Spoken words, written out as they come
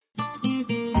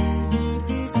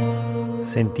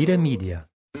Sentire Media.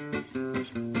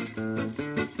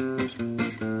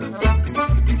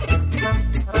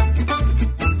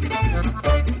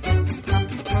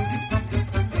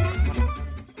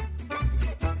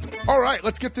 All right,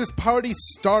 let's get this party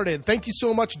started. Thank you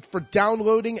so much for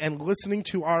downloading and listening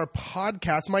to our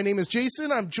podcast. My name is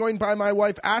Jason. I'm joined by my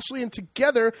wife, Ashley, and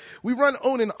together we run,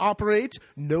 own, and operate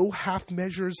No Half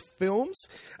Measures Films,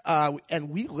 and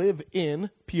we live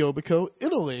in Piobico,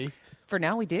 Italy. For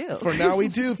now, we do. For now, we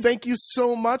do. Thank you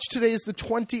so much. Today is the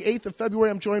 28th of February.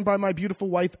 I'm joined by my beautiful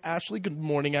wife, Ashley. Good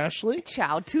morning, Ashley.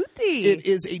 Ciao tutti. It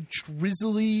is a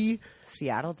drizzly...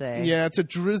 Seattle day. Yeah, it's a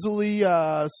drizzly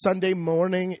Sunday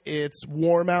morning. It's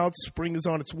warm out. Spring is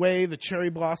on its way. The cherry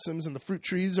blossoms and the fruit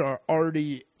trees are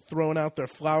already throwing out their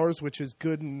flowers, which is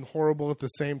good and horrible at the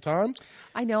same time.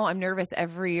 I know. I'm nervous.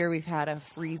 Every year we've had a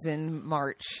freezing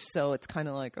March, so it's kind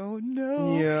of like, oh,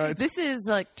 no. Yeah, this is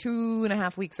like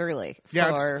 2.5 weeks early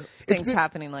Yeah, for things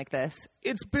happening like this.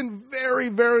 It's been very,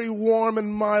 very warm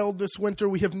and mild this winter.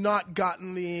 We have not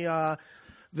gotten the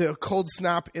cold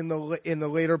snap in the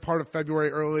later part of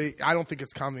February, early. I don't think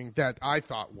it's coming that I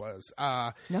thought was.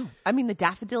 No. I mean, the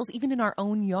daffodils, even in our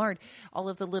own yard, all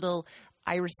of the little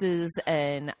irises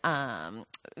and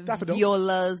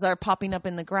violas are popping up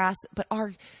in the grass. But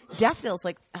our daffodils,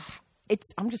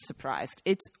 I'm just surprised.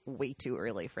 It's way too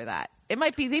early for that. They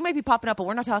might be popping up, but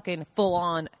we're not talking full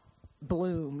on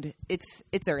bloomed.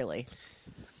 It's early.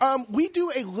 We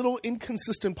do a little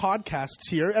inconsistent podcast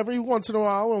here every once in a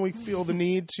while when we feel the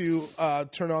need to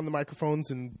turn on the microphones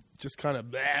and just kind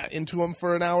of into them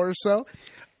for an hour or so.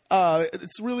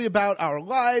 It's really about our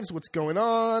lives, what's going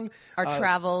on. Our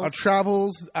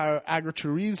travels, our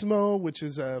agriturismo, which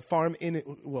is a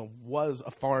was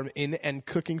a farm in and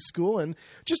cooking school, and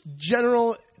just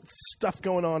general stuff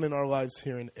going on in our lives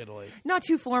here in Italy. Not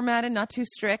too formatted, not too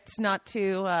strict, not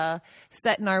too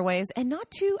set in our ways, and not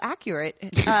too accurate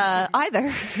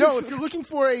either. No, if you're looking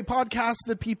for a podcast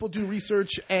that people do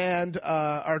research and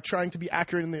are trying to be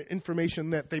accurate in the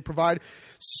information that they provide,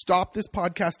 stop this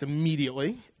podcast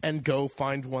immediately and go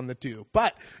find one that do.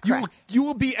 But you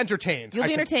will be entertained. You'll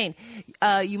be entertained.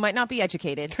 You might not be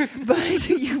educated, but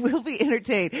you will be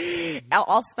entertained.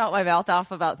 I'll spout my mouth off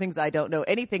about things I don't know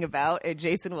anything about, and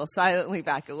Jason will silently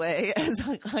back away as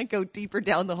I go deeper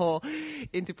down the hole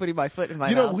into putting my foot in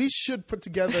my mouth. We should put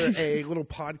together a little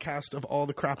podcast of all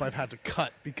the crap I've had to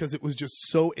cut because it was just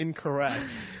so incorrect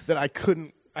that I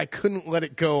couldn't let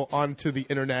it go onto the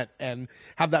internet and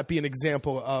have that be an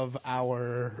example of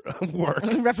our work.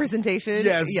 Representation?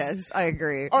 Yes, I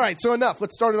agree. All right, so enough.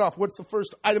 Let's start it off. What's the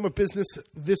first item of business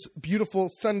this beautiful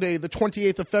Sunday, the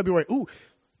 28th of February? Ooh,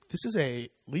 this is a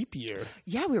leap year.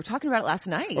 Yeah, we were talking about it last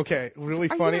night. Okay, really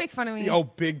funny. Are you going to make fun of me? Oh,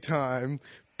 big time.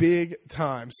 Big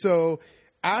time. So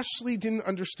Ashley didn't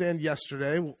understand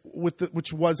yesterday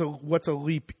which was what's a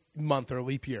leap month or a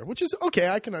leap year, which is okay.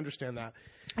 I can understand that.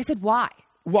 I said, why?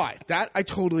 Why? That I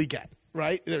totally get,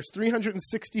 right? There's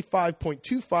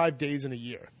 365.25 days in a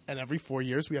year, and every 4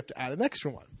 years we have to add an extra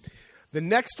one. The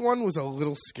next one was a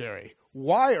little scary.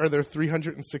 Why are there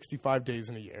 365 days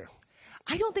in a year?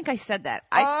 I don't think I said that.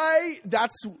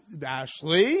 That's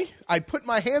Ashley. I put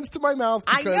my hands to my mouth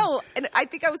because... I know, and I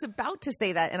think I was about to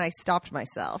say that, and I stopped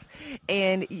myself,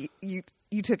 and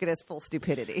you took it as full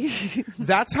stupidity.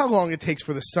 That's how long it takes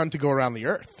for the sun to go around the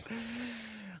earth.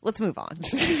 Let's move on.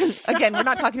 Again, we're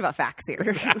not talking about facts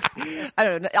here. I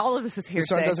don't know. All of this is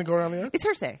hearsay. The sun doesn't go around the earth? It's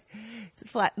hearsay.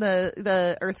 It's flat.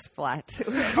 The Earth's flat.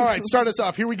 All right, start us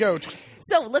off. Here we go.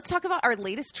 So let's talk about our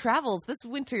latest travels. This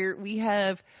winter, we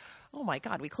have... Oh, my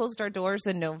God. We closed our doors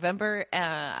in November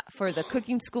for the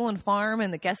cooking school and farm,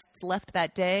 and the guests left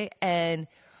that day. And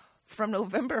from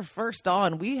November 1st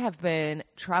on, we have been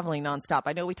traveling nonstop.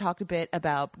 I know we talked a bit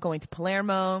about going to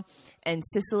Palermo and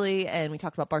Sicily, and we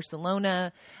talked about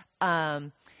Barcelona.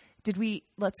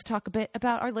 Let's talk a bit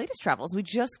about our latest travels. We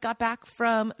just got back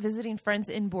from visiting friends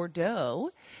in Bordeaux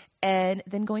and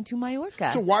then going to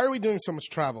Mallorca. So why are we doing so much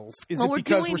travels? Is it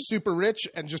because we're super rich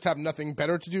and just have nothing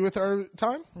better to do with our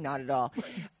time? Not at all.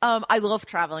 I love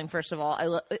traveling, first of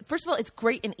all. It's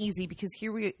great and easy because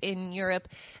here in Europe,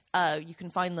 you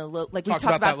can find the low... we talked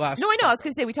about that last time. No, I know. I was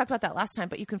going to say we talked about that last time,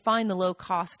 but you can find the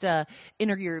low-cost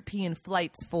inter-European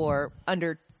flights for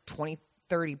under $20-30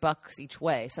 each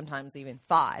way, sometimes even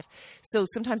 $5. So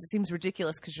sometimes it seems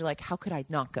ridiculous because you're like, how could I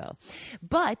not go?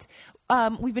 But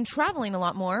we've been traveling a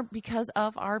lot more because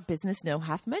of our business No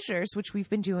Half Measures, which we've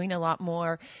been doing a lot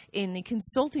more in the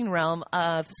consulting realm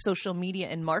of social media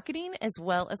and marketing, as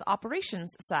well as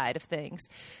operations side of things.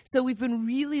 So we've been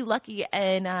really lucky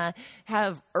and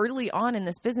have early on in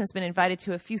this business been invited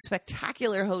to a few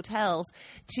spectacular hotels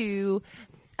to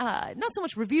not so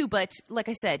much review, but like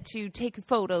I said, to take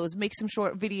photos, make some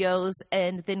short videos,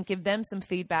 and then give them some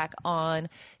feedback on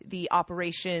the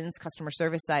operations, customer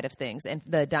service side of things, and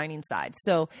the dining side.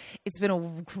 So it's been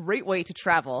a great way to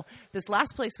travel. This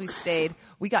last place we stayed,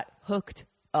 we got hooked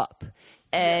up.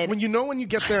 And when you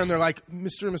get there and they're like,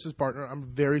 Mr. and Mrs. Bartner, I'm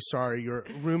very sorry, your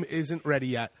room isn't ready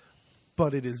yet,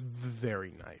 but it is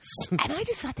very nice. And I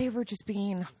just thought they were just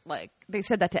being like, they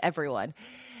said that to everyone.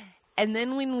 And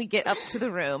then when we get up to the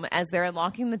room, as they're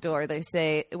unlocking the door, they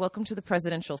say, welcome to the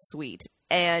presidential suite.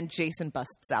 And Jason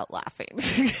busts out laughing.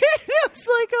 I was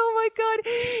like, oh my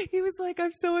God. He was like,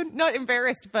 I'm so not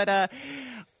embarrassed, but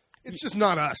it's just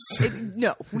not us.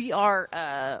 No, we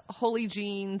are holy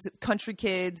jeans, country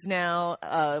kids now.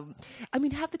 I mean,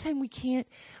 half the time we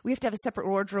have to have a separate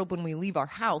wardrobe when we leave our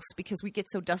house because we get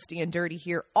so dusty and dirty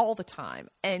here all the time.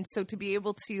 And so to be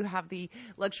able to have the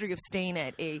luxury of staying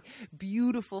at a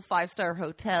beautiful 5-star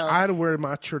hotel. I had to wear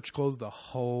my church clothes the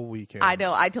whole weekend. I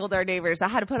know. I told our neighbors I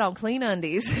had to put on clean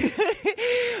undies.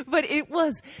 But it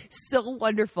was so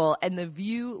wonderful, and the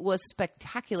view was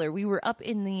spectacular. We were up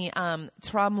in the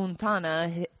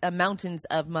Tramuntana mountains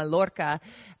of Mallorca,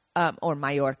 or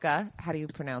Mallorca. How do you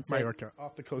pronounce it? Mallorca,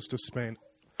 off the coast of Spain.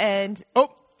 And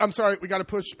I'm sorry. We got to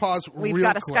push pause we've real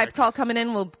got a quick. Skype call coming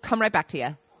in. We'll come right back to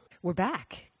you. We're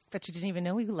back. Bet you didn't even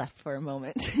know we left for a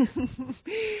moment.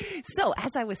 So,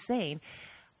 as I was saying,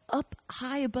 up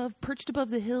high above, perched above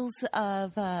the hills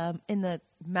of, in the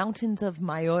mountains of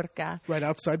Mallorca. Right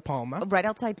outside Palma. Right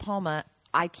outside Palma.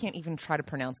 I can't even try to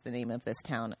pronounce the name of this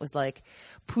town. It was like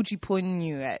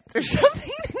Puigpunyent or something.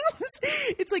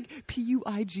 It's like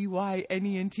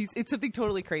Puigynent. It's something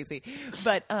totally crazy.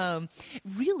 But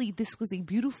really, this was a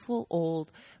beautiful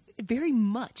old, very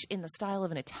much in the style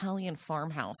of an Italian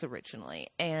farmhouse originally.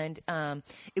 And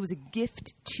it was a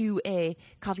gift to a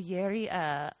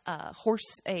cavaliere, a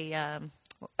horse, a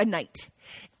knight.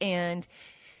 And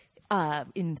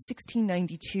in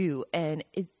 1692, and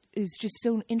it is just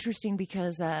so interesting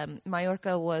because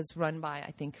Mallorca was run by,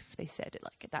 I think they said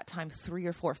like at that time 3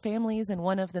 or 4 families, and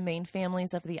one of the main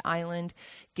families of the island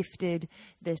gifted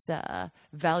this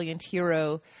valiant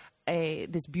hero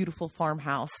this beautiful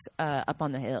farmhouse up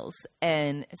on the hills.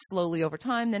 And slowly over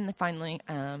time, then finally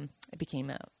it became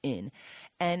an inn.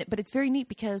 But it's very neat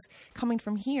because coming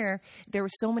from here, there were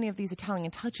so many of these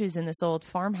Italian touches in this old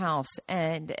farmhouse.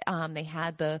 And they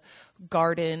had the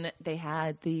garden, they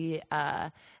had the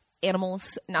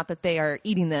animals, not that they are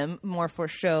eating them, more for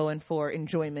show and for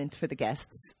enjoyment for the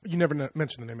guests. You never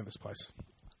mentioned the name of this place.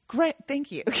 Great,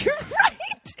 thank you. You're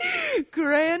right.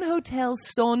 Gran Hotel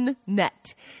Son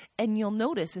Net. And you'll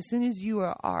notice as soon as you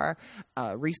are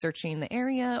researching the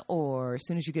area, or as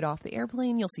soon as you get off the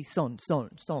airplane, you'll see son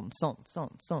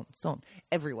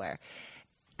everywhere.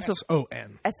 So,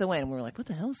 S-O-N. S-O-N. We were like, what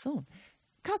the hell is son?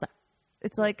 Casa.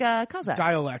 It's like casa.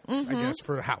 Dialect, I guess,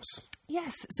 for a house.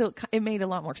 Yes, so it made a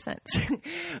lot more sense.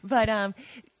 But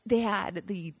they had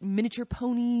the miniature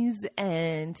ponies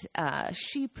and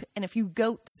sheep and a few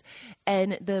goats.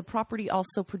 And the property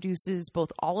also produces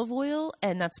both olive oil,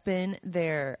 and that's been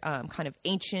their kind of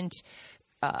ancient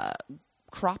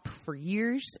crop for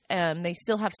years. They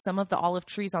still have some of the olive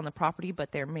trees on the property,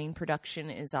 but their main production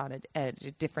is on a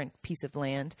different piece of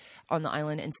land on the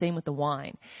island, and same with the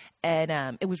wine.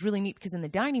 And it was really neat because in the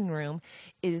dining room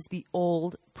is the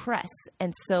old press.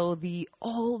 And so the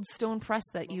old stone press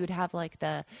that you would have like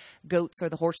the goats or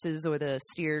the horses or the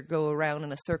steer go around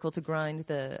in a circle to grind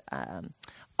the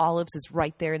olives is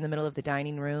right there in the middle of the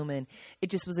dining room. And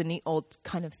it just was a neat old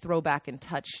kind of throwback and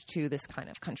touch to this kind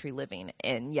of country living,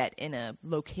 and yet in a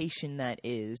location that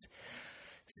is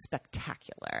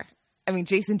spectacular. I mean,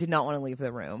 Jason did not want to leave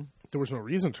the room. There was no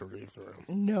reason to leave the room.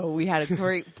 No, we had a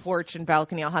great porch and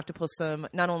balcony. I'll have to post some,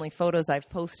 not only photos I've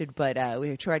posted, but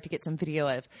we tried to get some video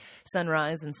of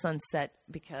sunrise and sunset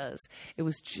because it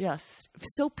was just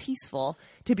so peaceful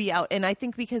to be out. And I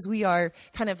think because we are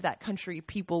kind of that country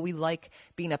people, we like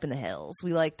being up in the hills.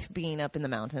 We liked being up in the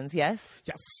mountains, yes?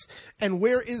 Yes. And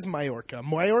where is Mallorca?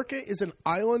 Mallorca is an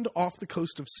island off the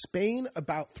coast of Spain,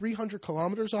 about 300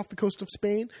 kilometers off the coast of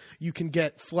Spain. You can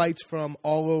get flights from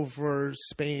all over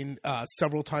Spain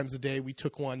several times a day. We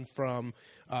took one from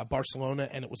Barcelona,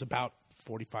 and it was about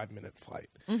 45-minute flight.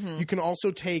 Mm-hmm. You can also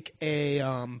take a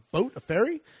boat, a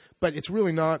ferry, but it's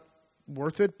really not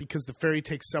worth it because the ferry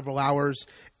takes several hours,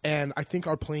 and I think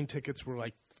our plane tickets were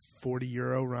like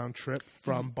 €40 round trip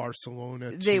from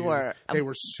Barcelona. They were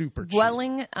super cheap.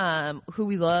 Welling, who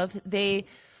we love, they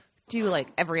do like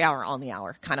every hour on the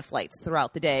hour kind of flights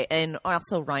throughout the day, and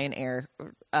also Ryanair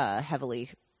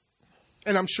heavily.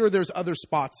 And I'm sure there's other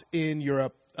spots in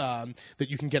Europe that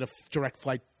you can get a direct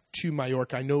flight to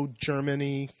Mallorca. I know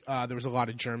Germany, there was a lot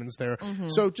of Germans there.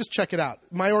 So just check it out.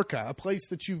 Mallorca, a place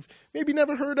that you've maybe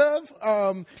never heard of.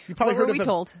 You probably heard of it.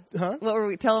 Told? Huh? What were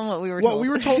we Tell them what we were told. Well, we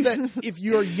were told that if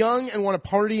you're young and want to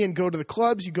party and go to the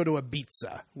clubs, you go to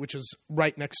Ibiza, which is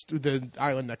right next to the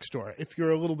island next door. If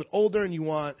you're a little bit older and you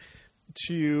want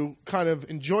to kind of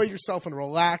enjoy yourself and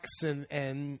relax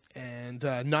and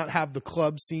not have the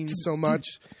club scene so much,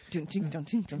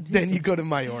 then you go to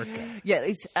Mallorca. Yeah,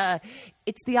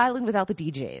 it's the island without the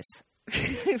DJs,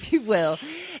 if you will.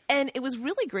 And it was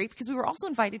really great because we were also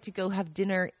invited to go have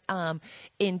dinner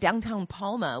in downtown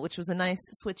Palma, which was a nice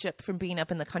switch up from being up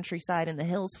in the countryside in the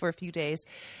hills for a few days,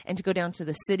 and to go down to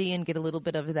the city and get a little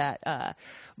bit of that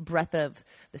breath of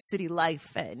the city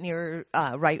life near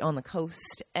right on the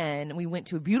coast. And we went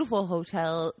to a beautiful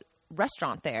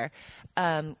restaurant there.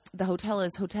 The hotel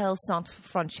is Hotel Son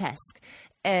Net,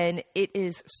 and it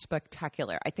is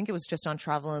spectacular. I think it was just on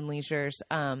Travel and Leisure's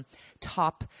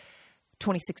top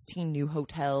 2016 new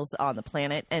hotels on the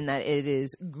planet, and that it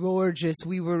is gorgeous.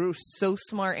 We were so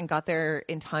smart and got there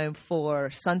in time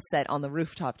for sunset on the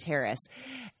rooftop terrace,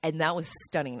 and that was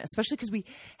stunning, especially because we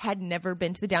had never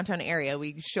been to the downtown area.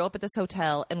 We show up at this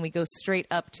hotel and we go straight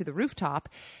up to the rooftop,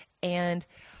 and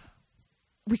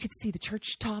we could see the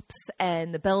church tops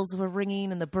and the bells were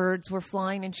ringing and the birds were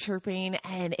flying and chirping,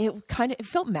 and it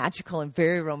felt magical and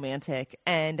very romantic.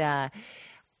 And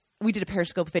we did a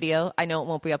Periscope video. I know it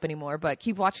won't be up anymore, but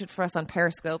keep watching for us on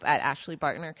Periscope at Ashley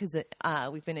Bartner, because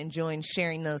we've been enjoying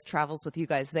sharing those travels with you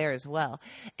guys there as well.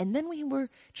 And then we were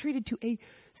treated to a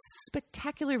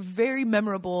spectacular, very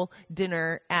memorable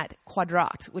dinner at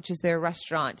Quadrat, which is their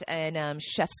restaurant. And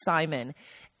Chef Simon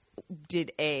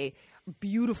did a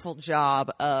beautiful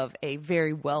job of a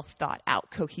very well thought out,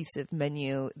 cohesive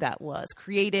menu that was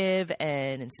creative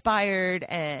and inspired,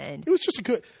 and it was just a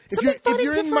good. If you're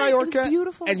in Mallorca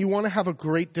and you want to have a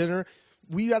great dinner,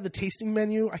 we had the tasting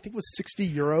menu. I think it was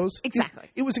 €60. Exactly.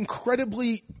 It was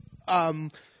incredibly.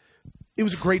 It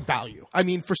was a great value. I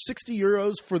mean, for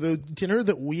 €60 for the dinner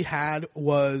that we had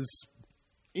was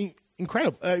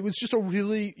incredible. It was just a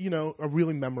really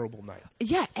memorable night.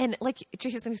 Yeah, and like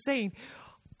Jason was saying,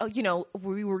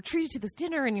 we were treated to this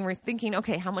dinner and you were thinking,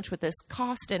 okay, how much would this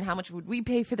cost and how much would we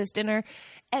pay for this dinner?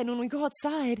 And when we go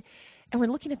outside and we're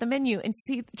looking at the menu and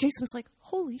see, Jason was like,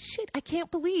 holy shit, I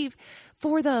can't believe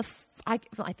for the, I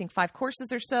think 5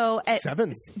 courses or so.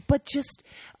 7. But just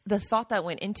the thought that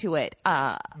went into it.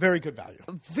 Very good value.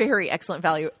 Very excellent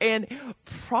value. And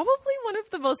probably one of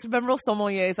the most memorable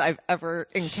sommeliers I've ever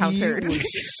encountered. He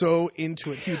was so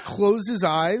into it. He would close his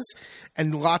eyes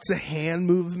and lots of hand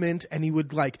movement, and he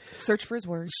would search for his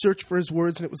words.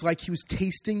 And it was like he was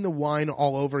tasting the wine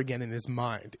all over again in his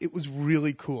mind. It was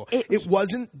really cool. It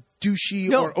wasn't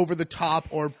douchey or over the top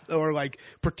or like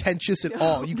pretentious at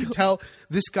all. You could tell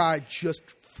this guy just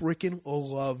freaking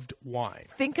loved wine.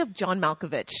 Think of John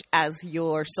Malkovich as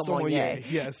your sommelier.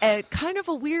 Yes. And kind of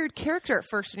a weird character at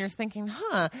first, and you're thinking,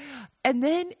 huh? And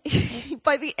then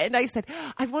by the end, I said,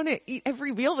 I want to eat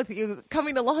every meal with you,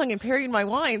 coming along and pairing my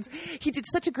wines. He did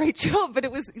such a great job, but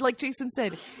it was, like Jason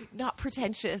said, not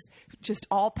pretentious, just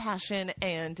all passion,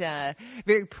 and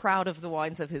very proud of the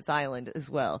wines of his island as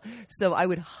well. So I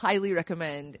would highly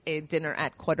recommend a dinner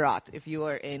at Quadrat if you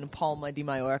are in Palma de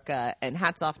Mallorca, and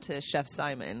hats off to Chef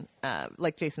Simon.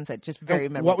 Like Jason said, just very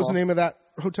memorable. What was the name of that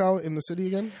hotel in the city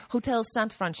again? Hotel Son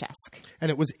Net. And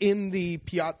it was in the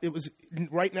piazza. It was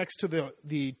right next to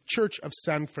the Church of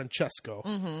San Francesco.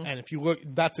 Mm-hmm. And if you look,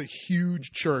 that's a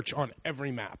huge church on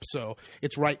every map. So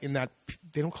it's right in that.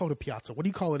 They don't call it a piazza. What do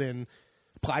you call it in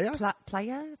playa?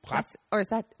 Playa? Or is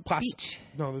that Plaza. Beach?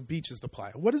 No, the beach is the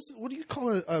playa. What do you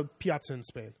call a piazza in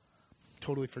Spain?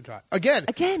 Totally forgot. Again,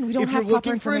 we don't have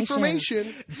proper information. If you're looking for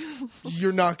information,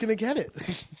 you're not going to get it.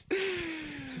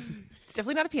 It's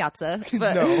definitely not a piazza.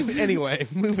 But No. Anyway,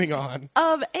 moving on.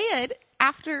 And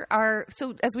after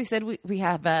so as we said, we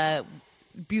have a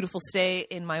beautiful stay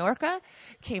in Mallorca,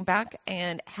 came back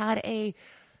and had a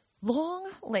long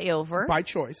layover. By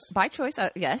choice.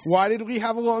 Yes. Why did we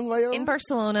have a long layover? In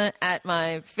Barcelona at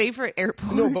my favorite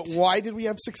airport. No, but why did we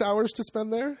have 6 hours to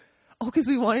spend there? Oh, because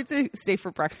we wanted to stay for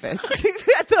breakfast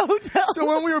at the hotel. So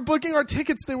when we were booking our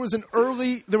tickets, there was an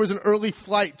early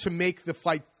flight to make the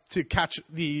flight to catch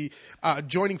the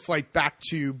joining flight back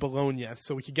to Bologna,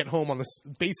 so we could get home on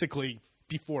basically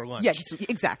before lunch. Yes,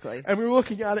 exactly. And we were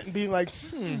looking at it and being like,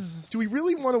 do we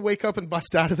really want to wake up and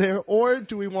bust out of there, or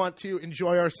do we want to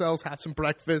enjoy ourselves, have some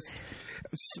breakfast,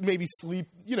 maybe sleep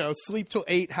till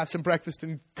 8, have some breakfast,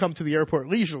 and come to the airport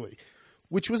leisurely,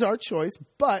 which was our choice,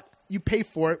 but you pay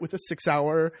for it with a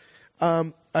 6-hour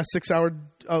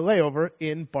layover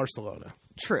in Barcelona.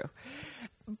 True.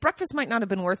 breakfast might not have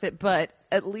been worth it, but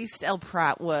at least El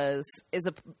Prat is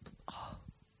a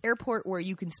airport where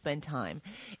you can spend time.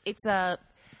 It's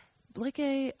like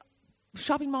a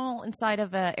shopping mall inside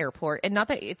of an airport, and not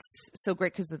that it's so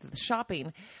great because of the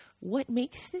shopping. What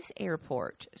makes this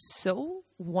airport so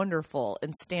wonderful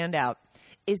and stand out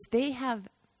is they have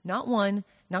not one,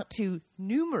 not two,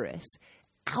 numerous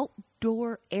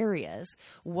outdoor areas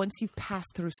once you've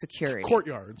passed through security.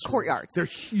 Courtyards. They're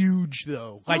huge,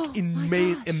 though. Like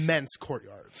immense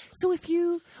courtyards. So if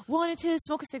you wanted to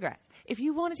smoke a cigarette, if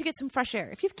you wanted to get some fresh air,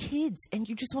 if you have kids and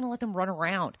you just want to let them run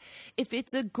around, if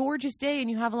it's a gorgeous day and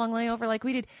you have a long layover like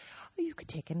we did, you could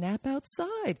take a nap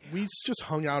outside. We just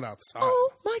hung out outside.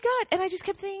 Oh, my God. And I just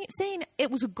kept saying it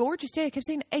was a gorgeous day. I kept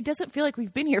saying it doesn't feel like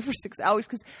we've been here for 6 hours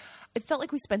because it felt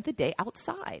like we spent the day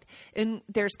outside. And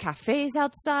there's cafes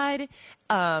outside.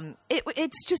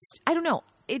 It's just, I don't know.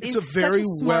 It's a very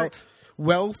smart,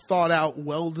 well thought out,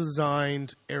 well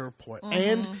designed airport. Mm-hmm.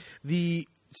 And the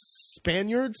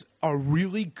Spaniards are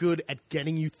really good at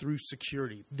getting you through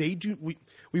security. They do.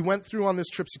 We went through on this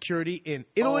trip security in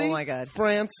Italy, oh my God,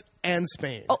 France, and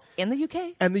Spain. Oh, and the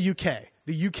UK. And the UK.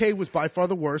 The UK was by far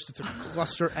the worst. It's a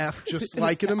cluster F, just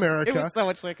like in America. It was so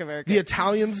much like America. The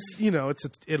Italians,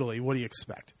 it's Italy. What do you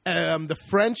expect? The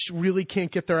French really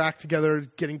can't get their act together,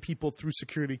 getting people through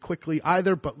security quickly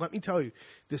either. But let me tell you,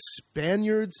 the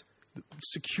Spaniards,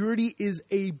 security is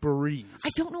a breeze. I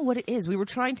don't know what it is. We were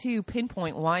trying to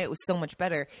pinpoint why it was so much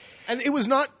better. And it was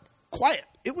not quiet.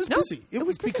 It was busy. It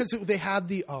was busy. because they had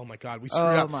the, oh my God, we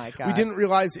screwed up. Oh my God. We didn't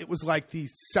realize it was like the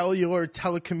Cellular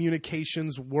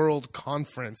Telecommunications World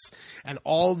Conference and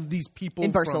all of these people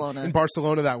in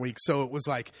Barcelona that week. So it was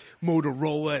like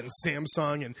Motorola and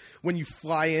Samsung. And when you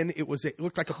fly in, it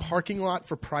looked like a parking lot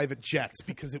for private jets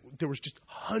because there was just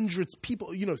hundreds of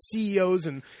people, CEOs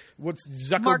and Mark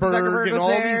Zuckerberg and was all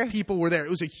there. these people were there.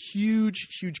 It was a huge,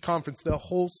 huge conference. The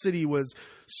whole city was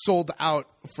sold out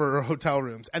for hotel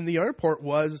rooms. And the airport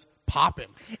was popping.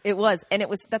 It was. And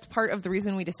that's part of the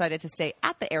reason we decided to stay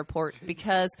at the airport,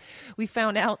 because we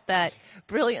found out that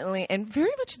brilliantly and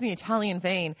very much in the Italian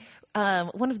vein,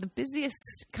 one of the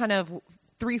busiest kind of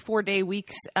 3-4 day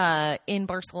weeks in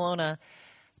Barcelona,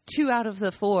 2 out of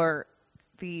the 4,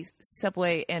 the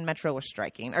subway and metro were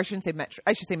striking. Or I shouldn't say metro.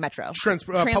 I should say metro.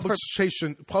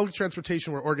 Public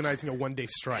transportation were organizing a 1-day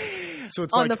strike. So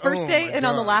it's on the first day and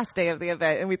on the last day of the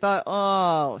event. And we thought,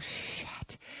 oh, shit.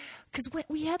 Because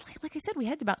we had, like I said, we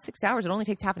had about 6 hours. It only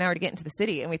takes half an hour to get into the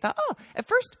city. And we thought, at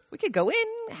first we could go in,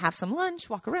 have some lunch,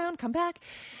 walk around, come back.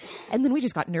 And then we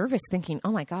just got nervous thinking,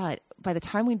 oh my God, by the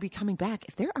time we'd be coming back,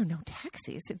 if there are no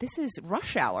taxis, this is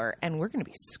rush hour and we're going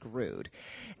to be screwed.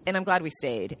 And I'm glad we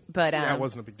stayed. But yeah, it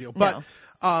wasn't a big deal. No.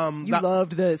 But you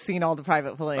loved seeing all the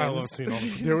private planes. I love seeing all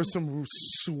there were some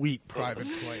sweet private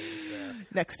planes there.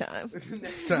 Next time.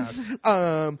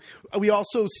 We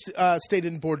also stayed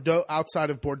in Bordeaux, outside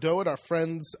of Bordeaux, at our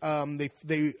friends.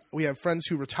 We have friends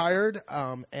who retired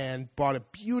and bought a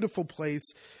beautiful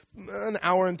place, an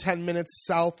hour and 10 minutes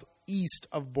southeast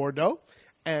of Bordeaux.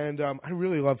 And I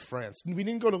really love France. We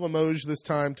didn't go to Limoges this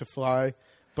time to fly,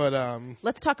 but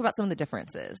let's talk about some of the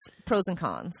differences, pros and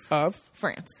cons of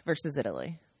France versus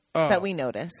Italy that we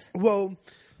notice. Well,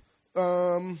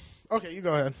 okay, you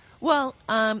go ahead. Well,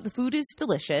 the food is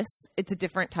delicious. It's a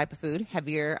different type of food,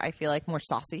 heavier, I feel like, more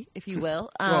saucy, if you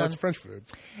will. Well, it's French food.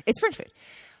 It's French food.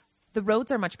 The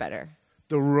roads are much better.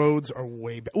 The roads are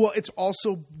way better. Well, it's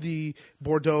also the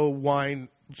Bordeaux wine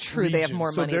True, region, they have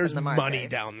more money so there's than the market. money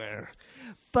down there.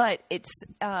 But it's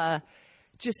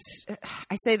just,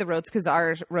 I say the roads because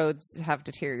our roads have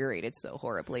deteriorated so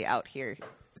horribly out here.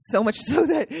 So much so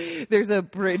that there's a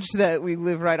bridge that we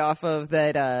live right off of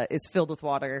that is filled with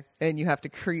water, and you have to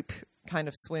kind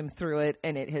of swim through it,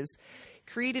 and it has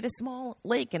created a small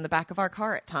lake in the back of our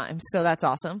car at times. So that's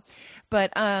awesome.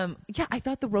 But yeah, I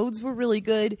thought the roads were really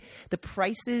good. The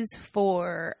prices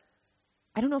for,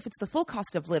 I don't know if it's the full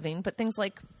cost of living, but things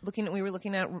like we were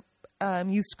looking at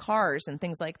used cars and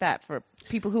things like that for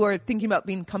people who are thinking about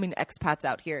becoming expats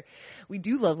out here. We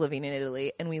do love living in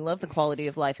Italy, and we love the quality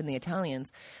of life in the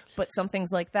Italians, but some things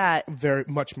like that very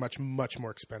much more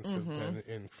expensive than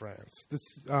in France.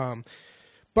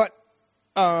 But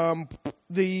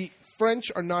the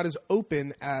French are not as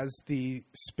open as the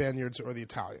Spaniards or the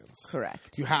Italians.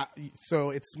 Correct.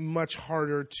 So it's much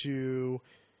harder to.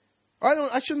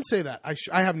 I shouldn't say that.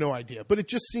 I have no idea. But it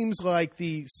just seems like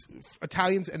the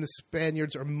Italians and the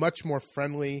Spaniards are much more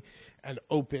friendly and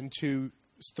open to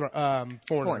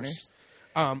foreigners.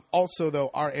 Also, though,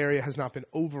 our area has not been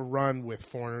overrun with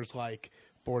foreigners like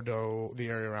Bordeaux, the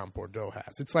area around Bordeaux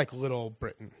has. It's like Little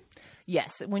Britain.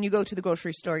 Yes. When you go to the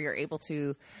grocery store, you're able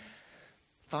to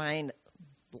find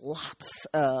lots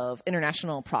of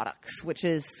international products, which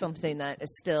is something that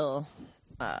is still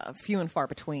few and far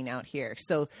between out here.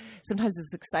 So sometimes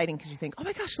it's exciting because you think, oh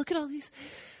my gosh, look at all these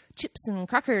chips and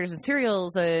crackers and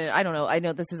cereals. I don't know. I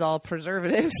know this is all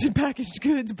preservatives and packaged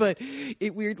goods, but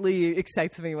it weirdly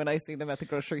excites me when I see them at the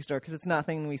grocery store because it's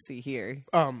nothing we see here.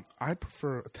 I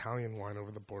prefer Italian wine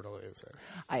over the Bordeaux.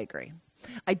 I agree.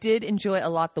 I did enjoy a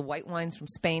lot the white wines from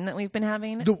Spain that we've been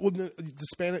having.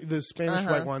 The Spanish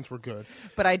white wines were good,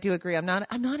 but I do agree. I'm not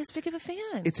as big of a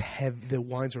fan. It's heavy. The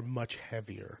wines are much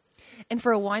heavier. And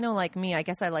for a wino like me, I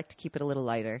guess I like to keep it a little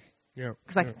lighter. Yeah,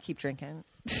 because I can keep drinking.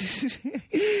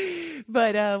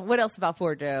 But what else about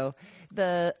Bordeaux?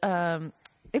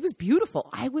 It was beautiful.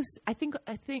 I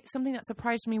think something that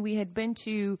surprised me. We had been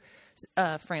to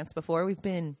France before. We've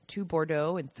been to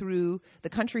Bordeaux and through the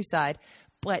countryside,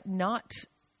 but not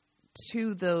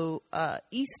to the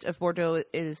east of Bordeaux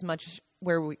as much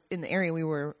where in the area we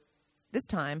were this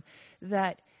time.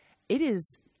 That it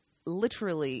is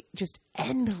literally just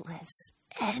endless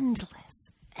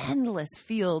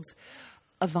fields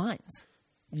of vines.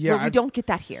 Yeah, where we don't get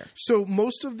that here. So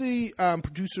most of the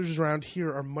producers around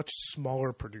here are much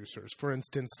smaller producers. For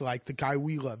instance, like the guy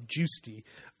we love, Giusti.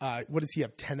 What does he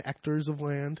have? 10 hectares of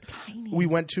land. Tiny. We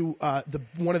went to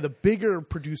one of the bigger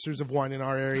producers of wine in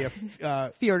our area,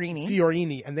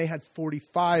 Fiorini, and they had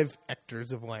 45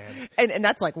 hectares of land. And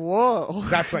that's like, whoa.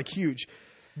 That's like huge.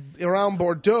 Around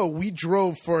Bordeaux, we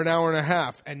drove for an hour and a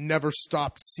half and never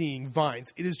stopped seeing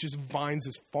vines. It is just vines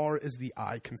as far as the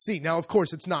eye can see. Now, of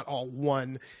course, it's not all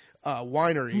one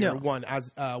winery or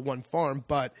one farm,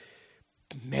 but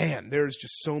man, there's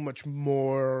just so much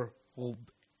more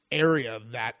area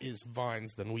that is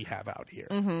vines than we have out here,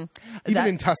 even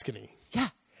in Tuscany. Yeah.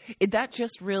 That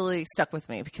just really stuck with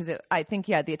me because I think,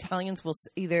 the Italians will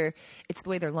either it's the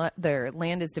way their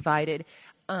land is divided.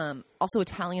 Also,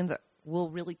 Italians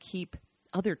will really keep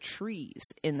other trees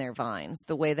in their vines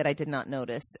the way that I did not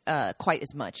notice quite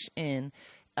as much in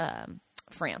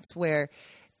France, where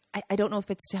I don't know if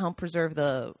it's to help preserve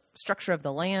the structure of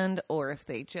the land or if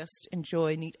they just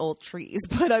enjoy neat old trees,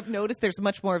 but I've noticed there's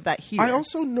much more of that here. I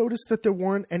also noticed that there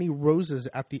weren't any roses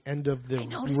at the end of the rows. I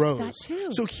noticed that too.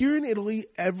 So here in Italy,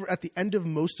 at the end of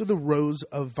most of the rows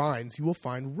of vines, you will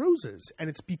find roses. And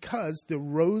it's because the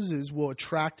roses will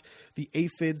attract the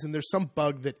aphids, and there's some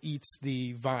bug that eats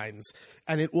the vines,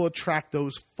 and it will attract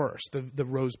those first, the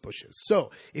rose bushes.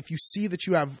 So if you see that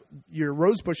you have your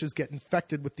rose bushes get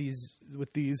infected with these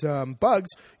bugs,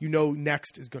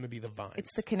 next is going to be the vines.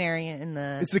 It's the canary in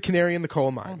the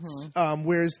coal mines.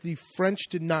 Whereas the French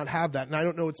did not have that. And I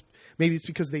don't know, maybe it's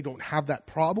because they don't have that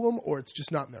problem, or it's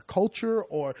just not in their culture,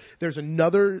 or there's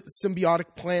another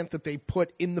symbiotic plant that they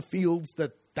put in the fields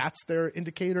that's their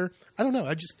indicator. I don't know.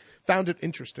 I just found it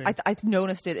interesting. I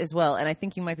noticed it as well, and I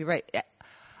think you might be right.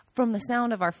 From the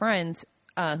sound of our friends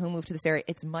who moved to this area,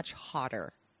 it's much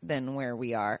hotter than where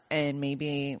we are, and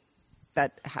maybe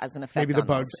that has an effect on maybe the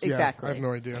bugs. Those. Exactly. I have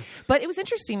no idea. But it was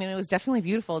interesting, and it was definitely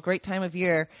beautiful. A great time of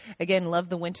year. Again, love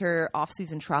the winter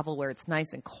off-season travel where it's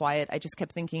nice and quiet. I just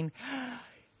kept thinking,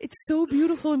 it's so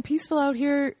beautiful and peaceful out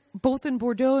here, both in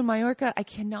Bordeaux and Mallorca. I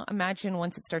cannot imagine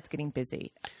once it starts getting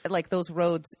busy. Like those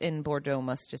roads in Bordeaux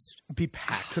must just be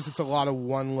packed because it's a lot of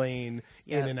one lane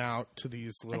in and out to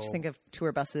these little. I just think of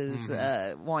tour buses,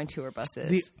 wine tour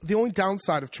buses. The only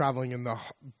downside of traveling in the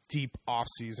deep off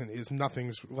season is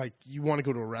nothing's like you want to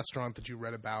go to a restaurant that you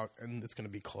read about and it's going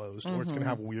to be closed or it's going to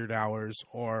have weird hours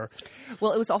or.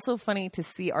 Well, it was also funny to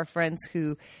see our friends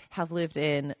who have lived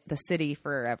in the city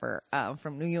forever,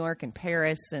 from New York and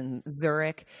Paris and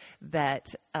Zurich,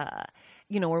 that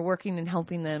we're working and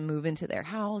helping them move into their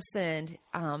house, and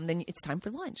then it's time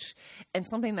for lunch. And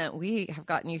something that we have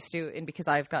gotten used to, and because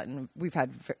we've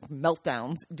had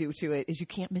meltdowns due to it, is you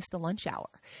can't miss the lunch hour,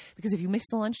 because if you miss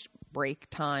the lunch break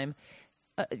time,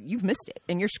 you've missed it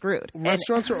and you're screwed.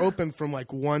 Restaurants are open from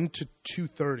like 1 to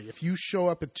 2:30. If you show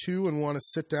up at 2 and want to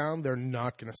sit down, they're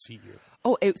not going to seat you.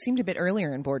 Oh, it seemed a bit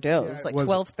earlier in Bordeaux. It was like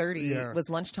 12:30 was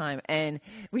lunchtime. And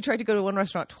we tried to go to one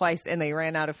restaurant twice, and they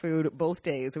ran out of food both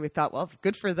days. And we thought, well,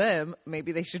 good for them.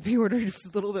 Maybe they should be ordering a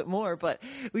little bit more. But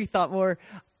we thought more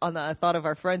on the thought of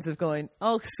our friends of going,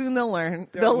 oh, soon they'll learn.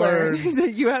 They'll learn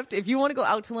that you have to, if you want to go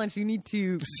out to lunch, you need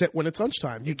to sit when it's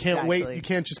lunchtime. You can't wait. You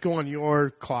can't just go on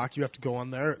your clock. You have to go on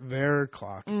their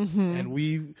clock. And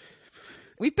we've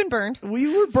been burned.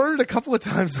 We were burned a couple of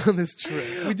times on this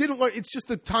trip. We didn't learn. It's just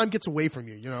the time gets away from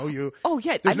you.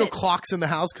 There's no clocks in the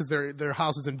house because their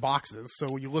house is in boxes.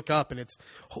 So you look up and it's,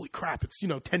 holy crap, it's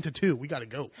 10 to 2. We got to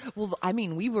go. Well, I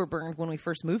mean, we were burned when we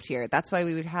first moved here. That's why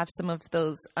we would have some of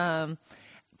those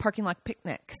parking lot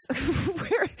picnics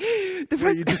where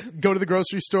Where you just go to the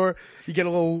grocery store, you get a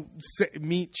little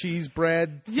meat, cheese,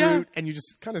 bread, fruit, and you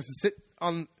just kind of sit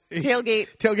on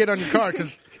tailgate on your car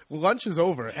because lunch is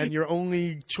over and your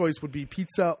only choice would be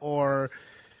pizza or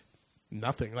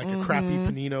nothing, like a crappy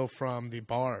panino from the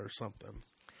bar or something.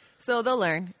 So they'll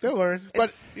learn.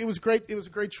 But it was great. It was a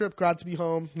great trip. Glad to be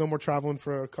home. No more traveling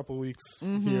for a couple of weeks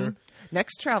here.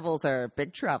 Next travels are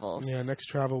big travels. Yeah, next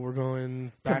travel we're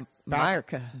going back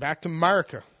Mallorca. Back to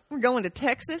Mallorca. We're going to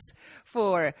Texas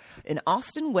for an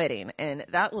Austin wedding, and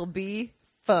that will be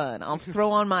fun. I'll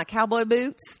throw on my cowboy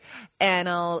boots, and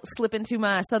I'll slip into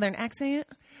my southern accent.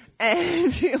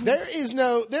 And there is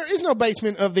no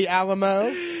basement of the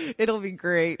Alamo. It'll be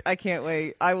great. I can't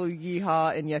wait. I will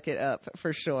yeehaw and yuck it up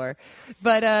for sure.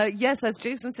 But yes, as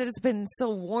Jason said, it's been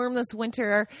so warm this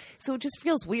winter, so it just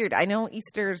feels weird. I know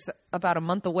Easter's about a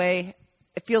month away.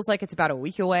 It feels like it's about a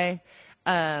week away.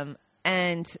 And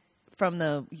from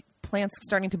the plants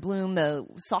starting to bloom, the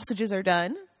sausages are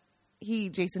done.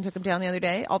 Jason took them down the other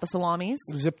day, all the salamis.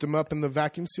 Zipped them up in the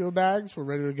vacuum seal bags. We're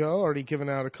ready to go. Already given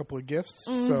out a couple of gifts.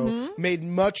 So made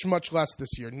much, much less this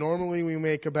year. Normally we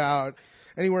make about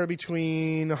anywhere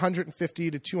between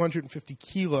 150 to 250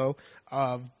 kilo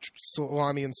of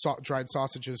salami and dried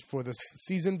sausages for this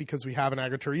season because we have an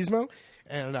agriturismo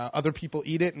and other people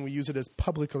eat it and we use it as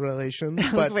public relations.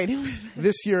 But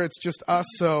this year it's just us,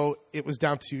 so it was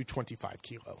down to 25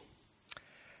 kilo.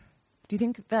 Do you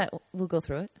think that we'll go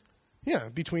through it? Yeah,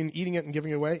 between eating it and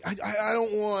giving it away. I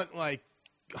don't want like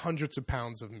hundreds of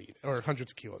pounds of meat or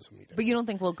hundreds of kilos of meat. But you don't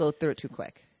think we'll go through it too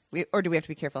quick? Or do we have to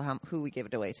be careful who we give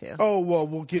it away to? Oh well,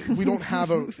 we don't have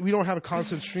a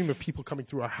constant stream of people coming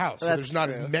through our house, so there's not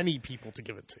as many people to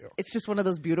give it to. It's just one of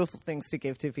those beautiful things to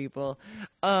give to people.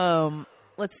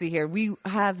 Let's see here. We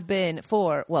have been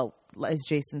as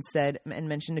Jason said and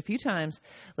mentioned a few times,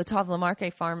 TAVOLA MARCHE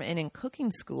Farm Inn and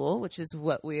Cooking School, which is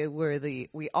what we are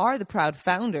the proud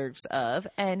founders of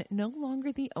and no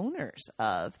longer the owners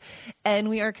of. And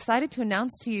we are excited to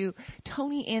announce to you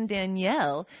Tony and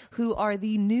Danielle, who are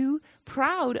the new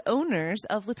proud owners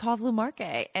of TAVOLA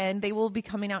MARCHE, and they will be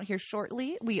coming out here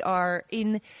shortly. We are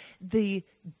in the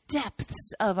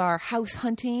depths of our house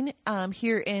hunting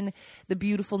here in the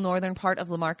beautiful northern part of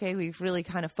La Marche. We've really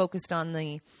kind of focused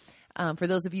on for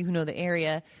those of you who know the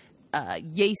area,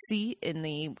 Yacy in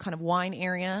the kind of wine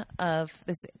area of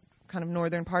this kind of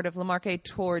northern part of La Marche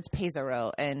towards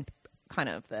Pesaro and kind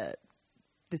of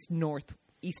this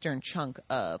northeastern chunk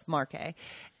of Marche.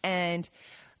 And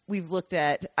we've looked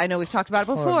at, I know we've talked about it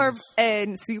before,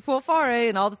 and si può fare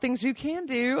and all the things you can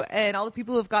do, and all the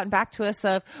people who have gotten back to us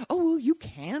of, oh, well, you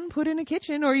can put in a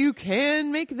kitchen or you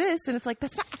can make this. And it's like,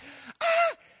 that's not...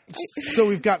 So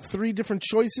we've got 3 different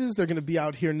choices. They're going to be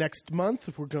out here next month.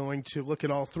 We're going to look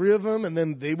at all 3 of them, and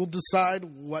then they will decide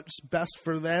what's best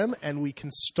for them, and we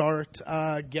can start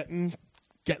getting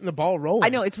the ball rolling. I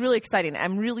know, it's really exciting.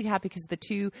 I'm really happy because the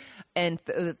 2 and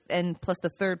plus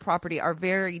the 3rd property are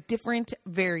very different,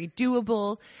 very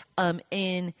doable,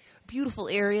 in beautiful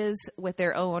areas with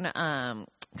their own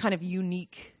kind of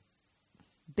unique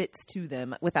bits to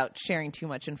them without sharing too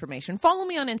much information. Follow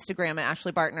me on Instagram at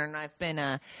Ashley Bartner, and I've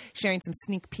been sharing some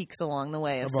sneak peeks along the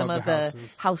way of some of the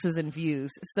houses and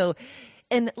views. So,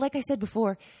 and like I said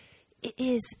before,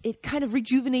 it kind of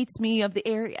rejuvenates me of the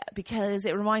area because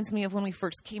it reminds me of when we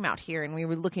first came out here and we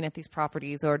were looking at these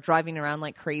properties or driving around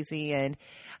like crazy, and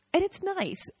it's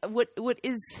nice. What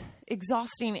is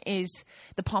exhausting is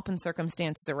the pomp and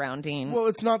circumstance surrounding. Well,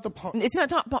 it's not the it's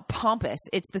not pompous.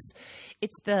 It's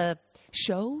the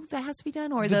show that has to be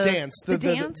done, or the dance. The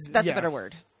dance. That's a better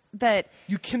word. That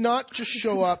you cannot just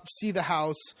show up, see the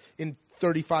house in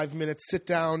 35 minutes, sit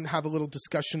down, have a little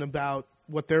discussion about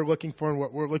what they're looking for and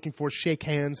what we're looking for, shake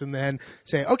hands, and then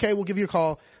say, okay, we'll give you a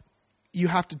call. You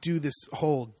have to do this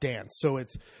whole dance. So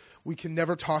we can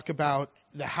never talk about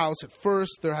the house at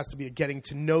first. There has to be a getting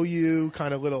to know you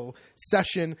kind of little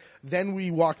session. Then we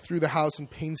walk through the house in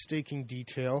painstaking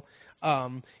detail.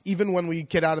 Even when we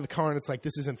get out of the car and it's like,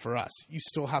 this isn't for us, you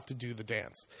still have to do the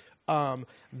dance.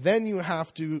 Then you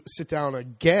have to sit down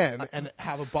again and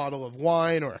have a bottle of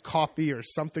wine or a coffee or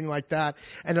something like that.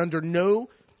 And under no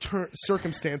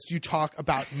circumstance do you talk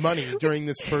about money during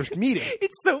this first meeting.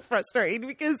 It's so frustrating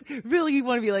because really you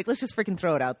want to be like, let's just freaking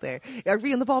throw it out there. Are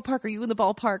we in the ballpark? Are you in the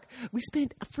ballpark? We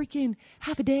spent a freaking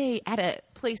half a day at a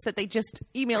place that they just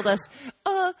emailed us.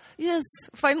 Yes.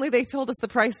 Finally, they told us the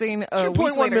pricing.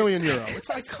 2.1 million euro. It's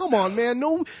like, come on, man.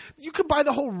 No, you could buy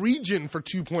the whole region for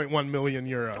 2.1 million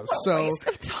euros. So waste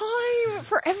of time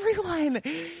for everyone.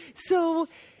 So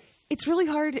it's really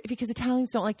hard because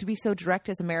Italians don't like to be so direct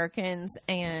as Americans,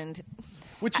 and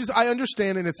Which is, I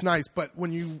understand, and it's nice, but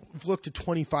when you've looked at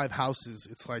 25 houses,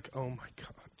 it's like, oh my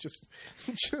God, just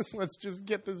let's just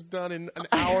get this done in an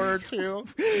hour or two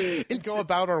and go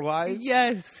about our lives.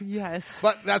 Yes.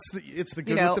 But it's the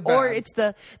good with the bad. Or it's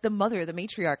the mother, the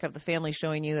matriarch of the family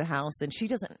showing you the house, and she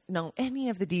doesn't know any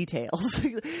of the details.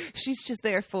 She's just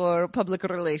there for public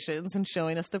relations and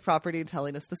showing us the property and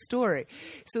telling us the story.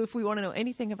 So if we want to know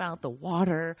anything about the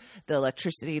water, the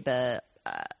electricity, the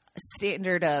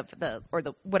standard of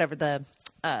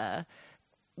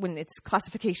when it's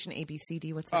classification A, B, C,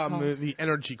 D, what's that called? The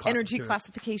energy classification. Energy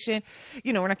classification.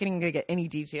 We're not going to get any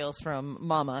details from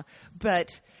Mama,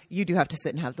 but you do have to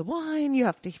sit and have the wine. You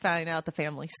have to find out the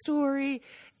family story.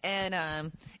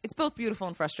 And it's both beautiful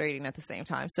and frustrating at the same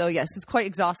time. So, yes, it's quite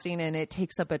exhausting, and it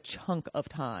takes up a chunk of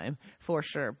time for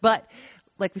sure. But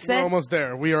like we said, we're almost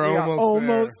there. We are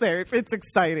almost there. It's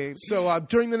exciting. So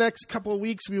during the next couple of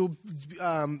weeks, we will,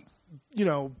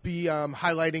 be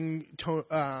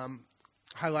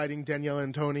highlighting Danielle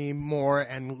and Tony more,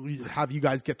 and have you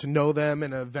guys get to know them,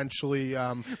 and eventually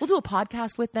we'll do a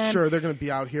podcast with them. Sure, they're going to be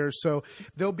out here, so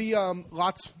there'll be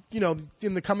lots.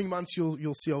 In the coming months,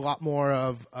 you'll see a lot more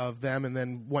of them, and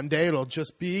then one day it'll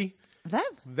just be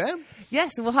them.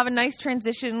 Yes, we'll have a nice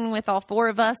transition with all four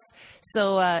of us,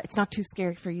 so it's not too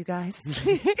scary for you guys,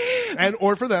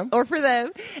 or for them,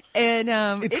 and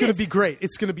it's going to be great.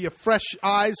 It's going to be a fresh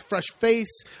eyes, fresh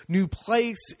face, new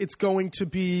place. It's going to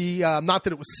be not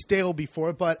that it was stale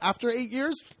before, but after 8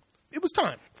 years, it was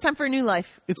time. It's time for a new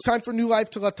life. It's time for new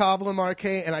life to La Tavola Marche,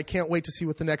 and I can't wait to see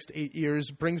what the next 8 years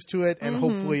brings to it, and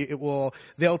hopefully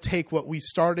they'll take what we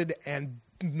started and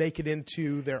make it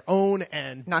into their own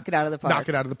and knock it out of the park.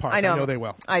 I know they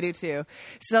will. I do too.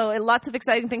 So lots of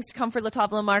exciting things to come for La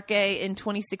Tavola Marche in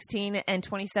 2016 and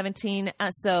 2017.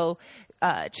 So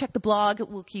check the blog.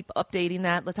 We'll keep updating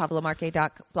that,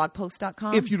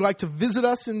 latavolamarche.blogpost.com. If you'd like to visit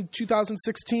us in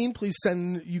 2016, please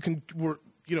send. We're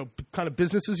kind of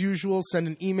business as usual. Send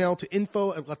an email to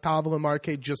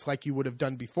info@latavolamarche, just like you would have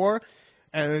done before,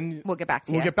 and we'll get back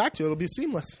to you. It'll be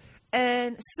seamless.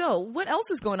 And so what else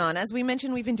is going on? As we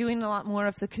mentioned, we've been doing a lot more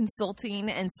of the consulting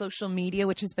and social media,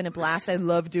 which has been a blast. I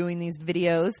love doing these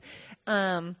videos.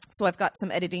 So I've got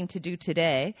some editing to do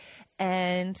today.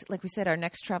 And like we said, our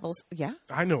next travels. Yeah.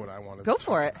 I know what I want to go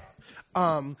for it.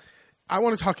 I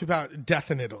want to talk about death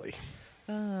in Italy.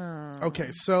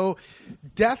 Okay. So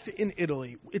death in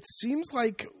Italy. It seems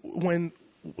like when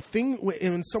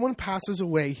someone passes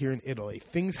away here in Italy,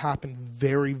 things happen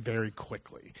very, very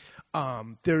quickly.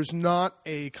 There's not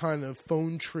a kind of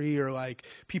phone tree or like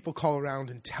people call around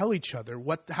and tell each other.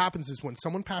 What happens is when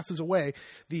someone passes away,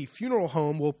 the funeral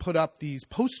home will put up these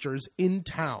posters in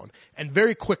town, and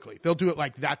very quickly they'll do it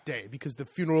like that day because the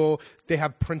funeral, they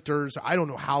have printers. I don't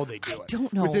know how they do it. I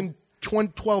don't know. Within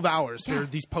 12 hours, there are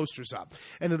these posters up,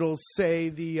 and it'll say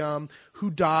the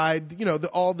who died,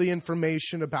 all the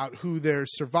information about who they're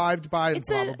survived by, and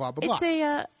blah, blah, blah, blah. It's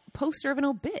a poster of an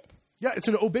obit. Yeah, it's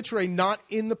an obituary, not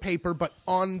in the paper, but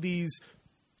on these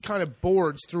kind of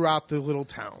boards throughout the little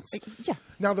towns. Yeah.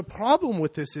 Now, the problem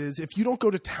with this is if you don't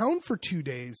go to town for 2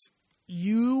 days,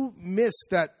 you miss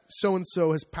that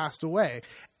so-and-so has passed away.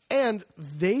 And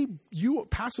you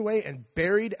pass away and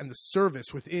buried, and the service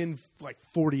within like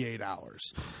 48 hours.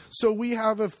 So we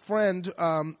have a friend,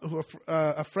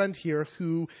 here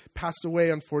who passed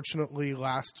away, unfortunately,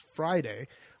 last Friday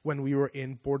when we were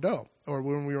in Bordeaux, or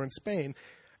when we were in Spain.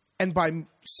 And by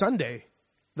Sunday,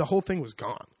 the whole thing was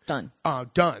gone. Done.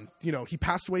 Done. He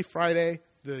passed away Friday.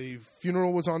 The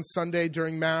funeral was on Sunday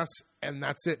during Mass, and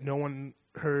that's it. No one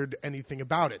heard anything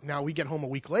about it. Now we get home a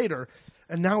week later,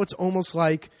 and now it's almost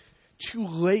like too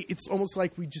late. It's almost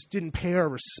like we just didn't pay our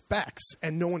respects,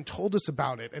 and no one told us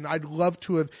about it. And I'd love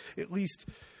to have at least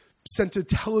sent a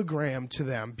telegram to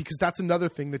them, because that's another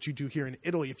thing that you do here in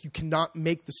Italy. If you cannot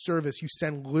make the service, you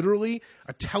send literally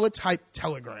a teletype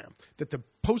telegram that the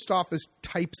post office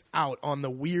types out on the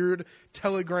weird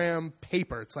telegram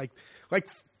paper. It's like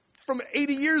from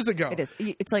 80 years ago. It is.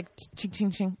 It's like ching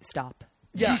ching ching. Stop.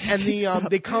 Yeah, and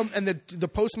they come, and the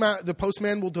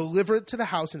postman will deliver it to the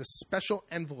house in a special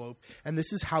envelope, and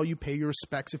this is how you pay your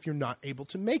respects if you're not able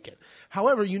to make it.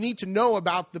 However, you need to know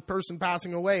about the person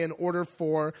passing away in order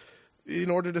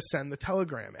to send the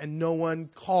telegram, and no one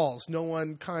calls, no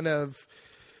one kind of,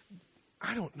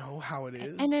 I don't know how it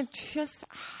is. And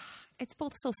it's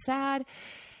both so sad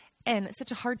and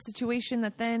such a hard situation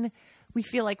that then we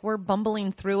feel like we're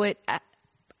bumbling through it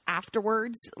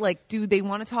afterwards. Like, do they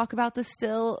want to talk about this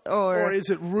still, or is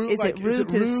it rude? Is it rude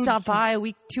to stop by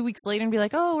 2 weeks later and be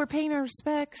like, "Oh, we're paying our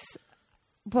respects,"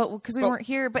 but because we weren't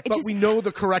here. But we know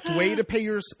the correct way to pay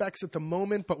your respects at the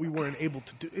moment, but we weren't able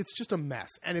to do. It's just a mess,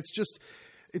 and it's just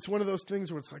it's one of those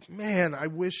things where it's like, man, I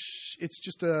wish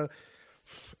it's a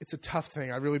tough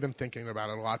thing. I've really been thinking about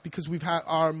it a lot because we've had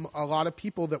a lot of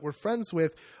people that we're friends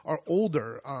with are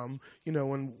older.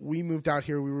 When we moved out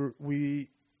here, we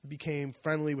became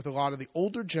friendly with a lot of the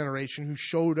older generation who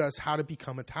showed us how to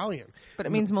become Italian. But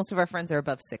it means most of our friends are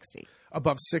above 60.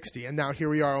 Above 60. And now here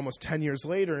we are almost 10 years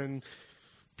later, and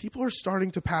people are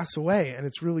starting to pass away, and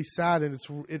it's really sad, and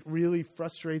it really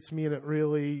frustrates me, and it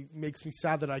really makes me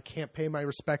sad that I can't pay my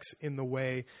respects in the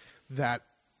way that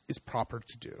is proper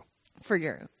to do. For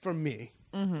me.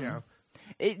 Mm-hmm. Yeah.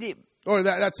 Or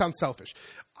that sounds selfish.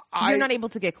 You're not able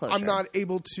to get closure. I'm not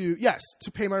able to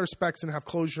pay my respects and have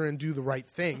closure and do the right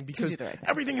thing because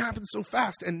everything happens so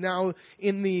fast. And now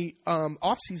in the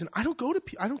off season, I don't go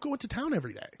into town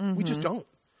every day. Mm-hmm. We just don't.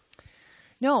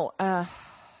 No,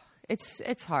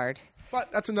 it's hard.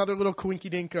 But that's another little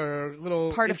coinky-dink or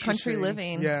little part of country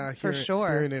living. Yeah, for sure.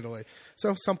 Here in Italy.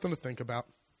 So something to think about.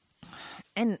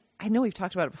 And I know we've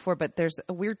talked about it before, but there's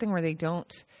a weird thing where they don't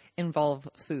involve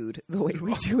food the way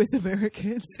we do as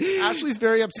Americans. Ashley's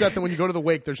very upset that when you go to the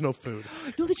wake, there's no food.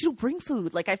 No, that you don't bring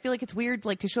food. Like, I feel like it's weird,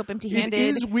 like, to show up empty-handed.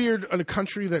 It is weird in a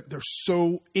country that they're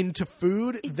so into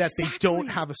food that they don't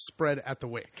have a spread at the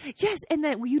wake. Yes, and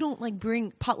that you don't, like,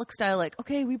 bring potluck style, like,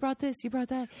 okay, we brought this, you brought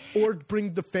that. Or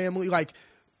bring the family, like...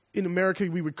 In America,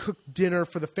 we would cook dinner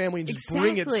for the family and just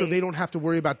bring it so they don't have to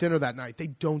worry about dinner that night. They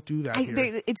don't do that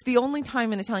here. It's the only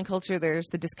time in Italian culture there's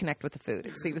the disconnect with the food.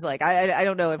 It seems like. I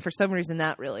don't know. And for some reason,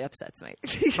 that really upsets me.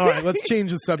 All right, let's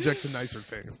change the subject to nicer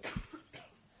things.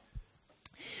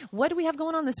 What do we have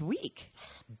going on this week?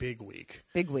 Big week.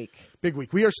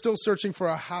 We are still searching for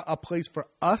a place for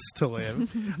us to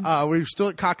live. We're still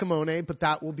at Cacamone, but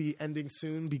that will be ending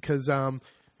soon because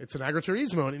it's an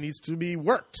agriturismo and it needs to be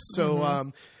worked.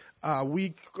 So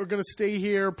we are going to stay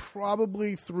here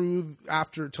probably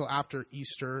till after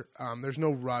Easter. There's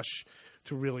no rush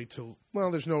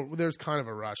there's kind of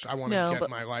a rush. I want to get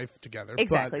my life together.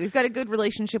 Exactly. We've got a good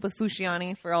relationship with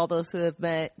Fusciani for all those who have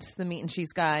met the meat and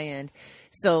cheese guy. And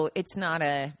so it's not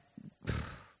a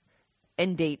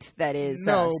end date that is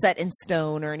set in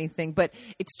stone or anything, but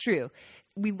it's true.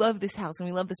 We love this house and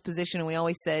we love this position, and we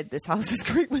always said this house is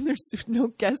great when there's no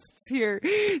guests here,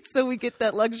 so we get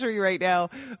that luxury right now.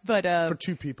 But for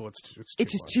two people, it's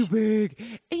just too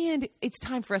big, and it's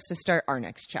time for us to start our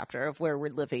next chapter of where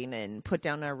we're living and put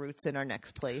down our roots in our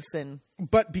next place.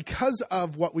 But because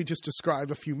of what we just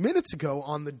described a few minutes ago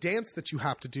on the dance that you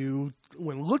have to do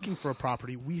when looking for a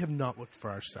property, we have not looked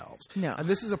for ourselves. No, and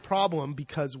this is a problem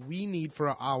because we need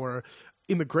for our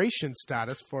immigration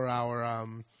status for our.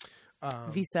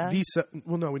 Visa.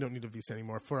 Well, no, we don't need a visa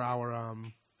anymore. For our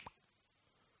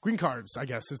green cards, I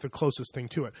guess, is the closest thing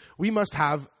to it. We must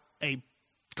have a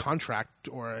contract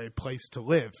or a place to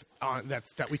live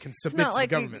that we can submit to the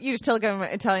government. You just tell the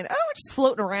government Italian, we're just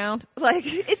floating around. Like,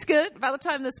 it's good. By the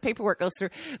time this paperwork goes through,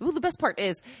 well, the best part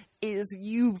is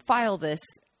you file this,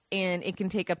 and it can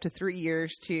take up to 3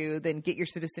 years to then get your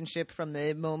citizenship from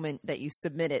the moment that you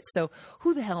submit it. So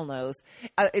who the hell knows?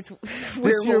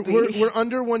 We're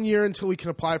under 1 year until we can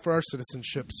apply for our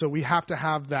citizenship. So we have to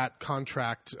have that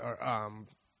contract for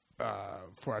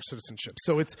our citizenship.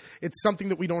 So it's something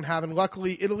that we don't have. And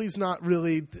luckily, Italy's not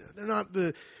really. They're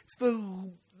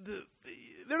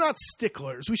not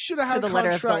sticklers. We should have had a contract.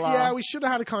 Letter of the law. Yeah, we should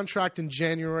have had a contract in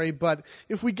January. But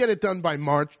if we get it done by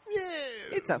March,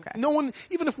 it's okay. No one,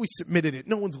 even if we submitted it,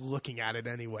 no one's looking at it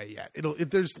anyway yet.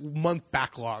 There's month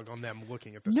backlog on them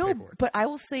looking at this paperwork. But I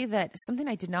will say that something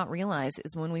I did not realize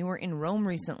is when we were in Rome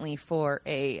recently for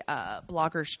a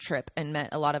blogger's trip and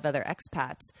met a lot of other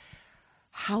expats,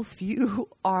 how few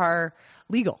are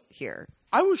legal here.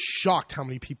 I was shocked how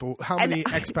many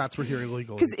expats were here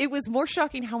illegally. Because it was more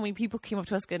shocking how many people came up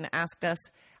to us and asked us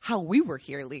how we were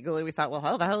here legally. We thought, well,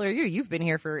 how the hell are you? You've been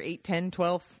here for 8, 10,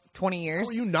 12, 20 years.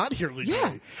 How are you not here legally?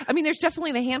 Yeah. I mean, there's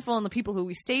definitely the handful, and the people who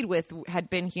we stayed with had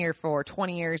been here for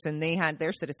 20 years, and they had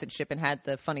their citizenship and had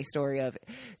the funny story of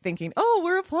thinking, oh,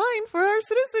 we're applying for our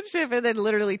citizenship. And then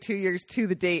literally 2 years to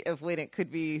the date of when it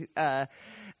could be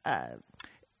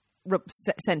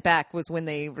sent back was when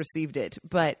they received it.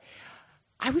 But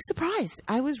I was surprised.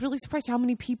 I was really surprised how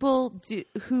many people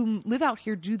who live out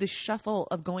here do the shuffle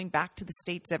of going back to the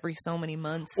States every so many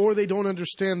months. Or they don't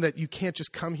understand that you can't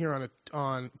just come here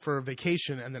for a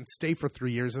vacation and then stay for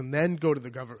 3 years and then go to the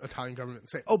Italian government and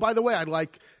say, oh, by the way, I'd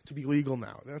like to be legal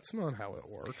now. That's not how it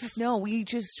works. No, we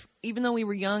just, even though we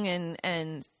were young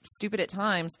and stupid at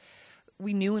times,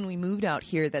 we knew when we moved out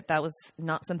here that was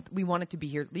not something we wanted to be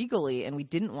here legally, and we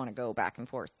didn't want to go back and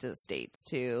forth to the States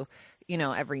to,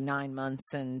 every 9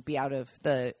 months and be out of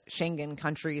the Schengen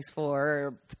countries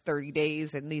for 30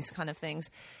 days and these kind of things.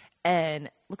 And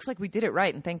looks like we did it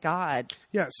right, and thank God.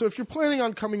 Yeah, so if you're planning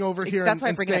on coming over here That's why I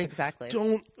and bring it up staying, exactly.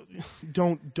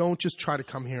 don't just try to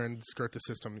come here and skirt the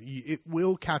system. It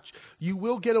will catch. You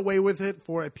will get away with it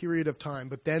for a period of time,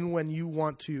 but then when you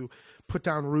want to put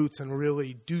down roots and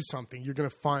really do something, you're going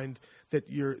to find that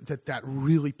that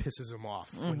really pisses them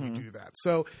off when you do that.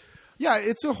 So, yeah,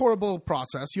 it's a horrible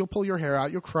process. You'll pull your hair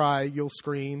out, you'll cry, you'll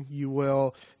scream, you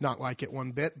will not like it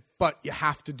one bit, but you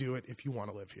have to do it if you want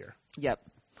to live here. Yep.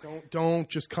 Don't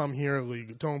just come here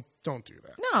illegal. Don't do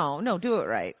that. No, do it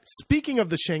right. Speaking of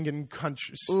the Schengen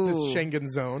countries, the Schengen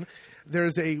zone,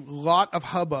 there's a lot of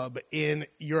hubbub in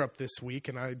Europe this week,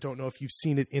 and I don't know if you've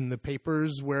seen it in the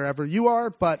papers wherever you are,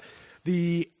 but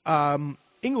the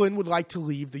England would like to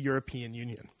leave the European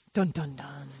Union. Dun dun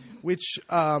dun. Which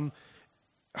I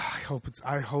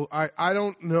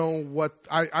don't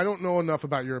know enough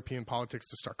about European politics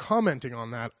to start commenting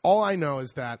on that. All I know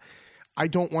is that I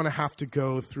don't want to have to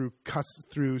go through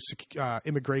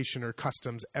immigration or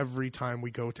customs every time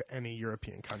we go to any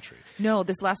European country. No,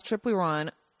 this last trip we were on,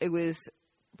 it was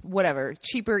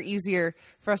cheaper, easier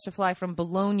for us to fly from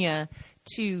Bologna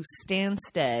to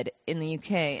Stansted in the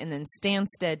UK and then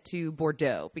Stansted to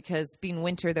Bordeaux because being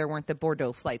winter, there weren't the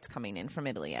Bordeaux flights coming in from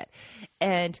Italy yet.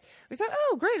 And we thought,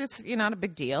 oh, great, it's not a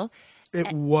big deal.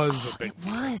 It was a big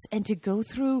deal. It was. And to go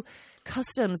through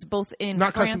customs both in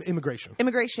Not France, customs, immigration.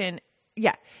 Immigration,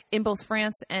 yeah, in both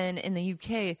France and in the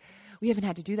UK, we haven't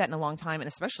had to do that in a long time, and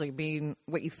especially being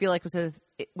what you feel like was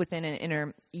within an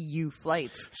inter-EU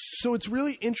flights. So it's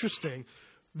really interesting.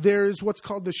 There's what's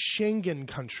called the Schengen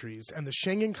countries, and the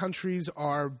Schengen countries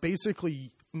are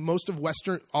basically most of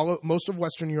Western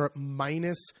Europe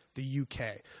minus the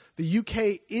UK. The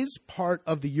UK is part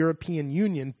of the European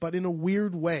Union, but in a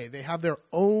weird way. They have their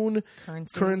own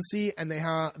currency and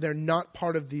they're not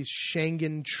part of the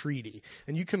Schengen Treaty.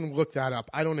 And you can look that up.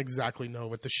 I don't exactly know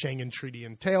what the Schengen Treaty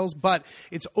entails, but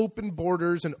it's open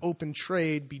borders and open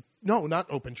trade. Not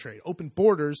open trade, open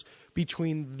borders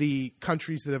between the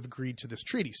countries that have agreed to this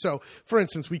treaty. So, for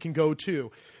instance, we can go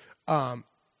to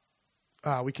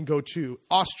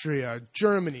Austria,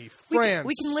 Germany, France.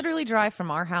 We can literally drive from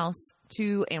our house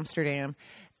to Amsterdam,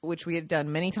 which we had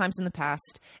done many times in the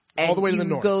past. And all the way to the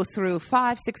north. You go through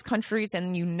 5-6 countries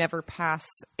and you never pass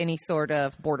any sort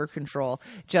of border control,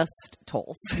 just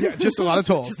tolls. Yeah, just a lot of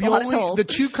tolls. A lot of tolls. The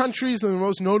two countries that are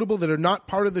most notable that are not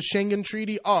part of the Schengen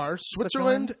Treaty are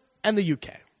Switzerland and the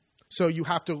UK. So you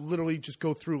have to literally just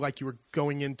go through like you were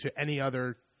going into any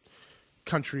other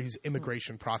country's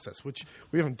immigration process, which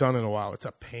we haven't done in a while. It's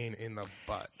a pain in the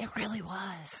butt. It really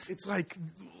was. It's like,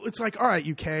 all right,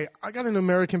 UK, I got an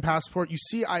American passport. You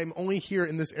see, I'm only here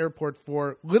in this airport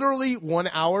for literally 1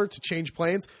 hour to change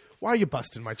planes. Why are you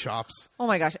busting my chops? Oh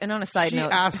my gosh. And on a side note,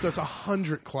 she asked us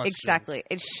 100 questions. Exactly.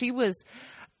 And she was,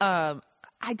 I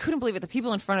couldn't believe it. The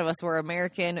people in front of us were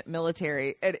American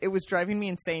military, and it was driving me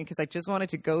insane because I just wanted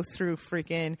to go through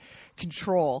freaking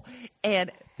control.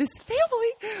 And this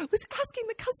family was asking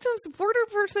the customs border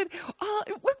person,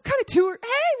 what kind of tour?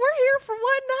 Hey, we're here for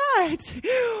one night.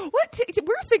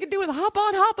 We're thinking doing the hop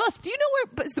on, hop off. Do you know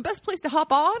where is the best place to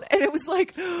hop on? And it was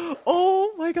like,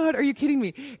 oh my God, are you kidding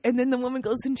me? And then the woman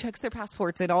goes and checks their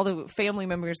passports and all the family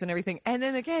members and everything. And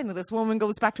then again, this woman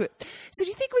goes back to it. So do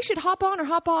you think we should hop on or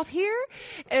hop off here?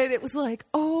 And it was like,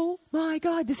 oh my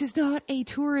God, this is not a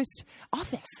tourist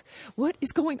office. What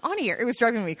is going on here? It was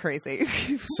driving me crazy.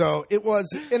 So it was,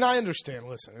 and I understand,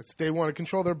 listen, they want to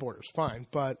control their borders, fine.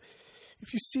 But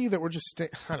if you see that we're just,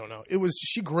 I don't know,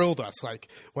 she grilled us, like,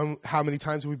 how many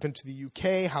times have we been to the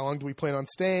UK? How long do we plan on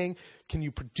staying? Can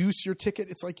you produce your ticket?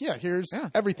 It's like, here's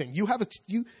everything. You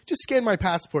just scan my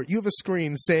passport. You have a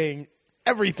screen saying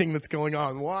everything that's going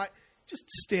on. Why? Just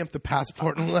stamp the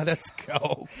passport and let us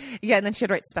go. Yeah, and then she had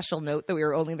to write special note that we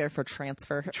were only there for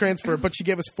transfer. But she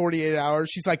gave us 48 hours.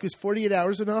 She's like, is 48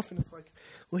 hours enough? And it's like,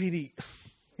 lady,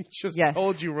 we just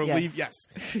told you we're leaving. Yes.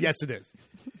 Yes, it is.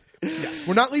 Yes.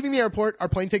 We're not leaving the airport. Our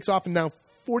plane takes off in now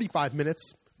 45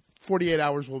 minutes. 48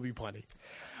 hours will be plenty.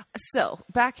 So,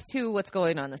 back to what's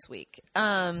going on this week.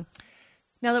 Now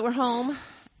that we're home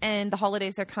and the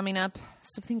holidays are coming up,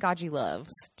 something Gaji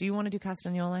loves. Do you want to do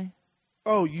Castagnole?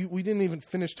 Oh, we didn't even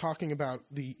finish talking about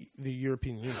the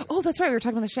European Union. Oh, that's right. We were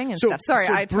talking about the Schengen stuff. Sorry,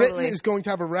 so Britain is going to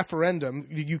have a referendum.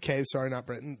 The UK, sorry, not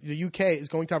Britain. The UK is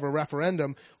going to have a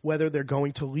referendum whether they're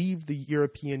going to leave the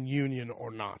European Union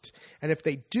or not. And if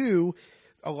they do,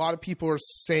 a lot of people are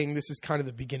saying this is kind of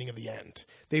the beginning of the end.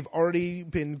 They've already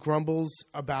been grumbles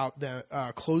about the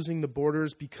closing the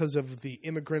borders because of the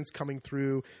immigrants coming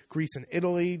through Greece and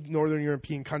Italy. Northern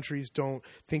European countries don't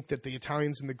think that the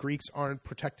Italians and the Greeks aren't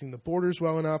protecting the borders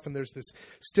well enough. And there's this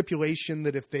stipulation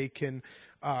that if they can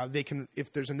They can,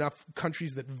 if there's enough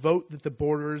countries that vote that the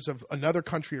borders of another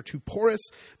country are too porous,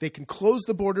 they can close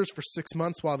the borders for 6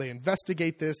 months while they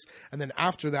investigate this. And then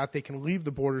after that, they can leave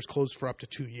the borders closed for up to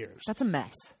 2 years. That's a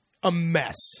mess. A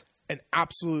mess. An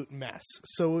absolute mess.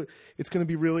 So it's going to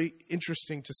be really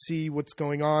interesting to see what's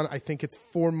going on. I think it's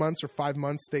 4 months or 5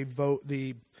 months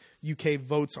the UK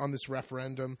votes on this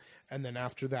referendum, and then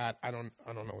after that, I don't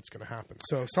know what's going to happen.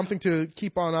 So something to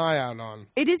keep an eye out on.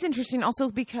 It is interesting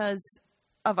also because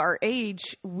of our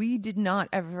age, we did not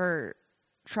ever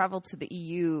travel to the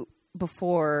EU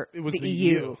before It was the the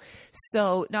EU. EU.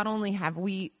 So not only have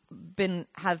we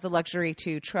have the luxury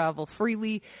to travel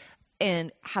freely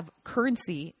and have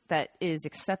currency that is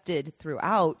accepted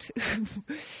throughout,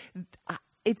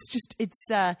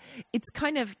 it's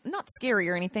kind of not scary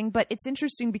or anything, but it's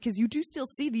interesting because you do still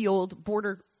see the old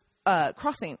border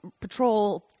crossing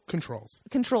patrol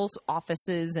controls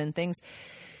offices and things.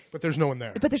 But there's no one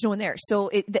there.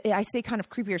 So I say kind of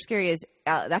creepy or scary is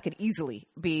that could easily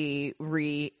be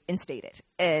reinstated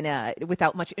and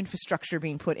without much infrastructure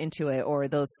being put into it, or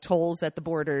those tolls at the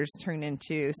borders turn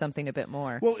into something a bit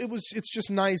more. Well, it's just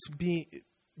nice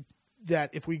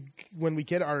that when we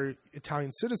get our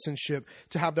Italian citizenship,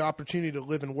 to have the opportunity to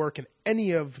live and work in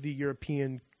any of the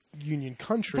European Union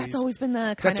countries. That's always been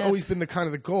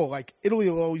the goal. Like, Italy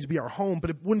will always be our home, but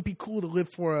it wouldn't be cool to live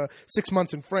for 6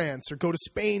 months in France or go to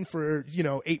Spain for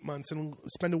 8 months and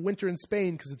spend a winter in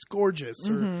Spain because it's gorgeous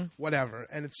or whatever.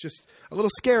 And it's just a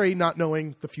little scary not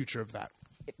knowing the future of that.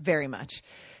 Very much.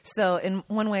 So in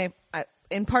one way,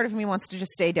 and part of me wants to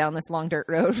just stay down this long dirt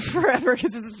road forever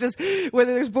because it's just,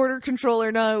 whether there's border control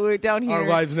or not, we're down here. Our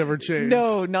lives never change.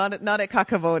 No, not at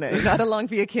Cacavone, not along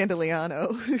Via Candeliano.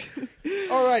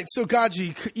 All right, so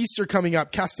Gaji, Easter coming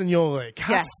up, Castagnole.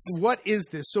 Yes. What is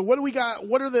this? So what do we got?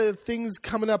 What are the things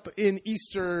coming up in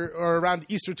Easter or around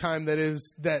Easter time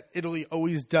that Italy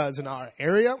always does in our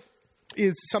area?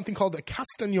 Is something called a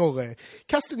castagnole.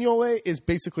 Castagnole is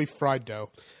basically fried dough.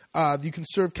 You can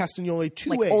serve castagnole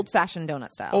two ways. Old-fashioned donut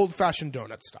style. Old-fashioned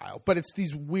donut style. But it's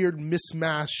these weird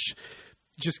mismatch,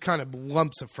 just kind of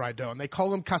lumps of fried dough. And they call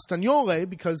them castagnole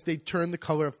because they turn the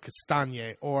color of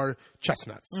castagne or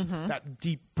chestnuts, that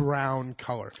deep brown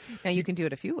color. Now, you can do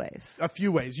it a few ways. A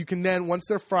few ways. You can then, once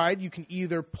they're fried, you can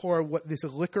either pour this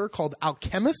liquor called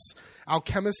alchemis.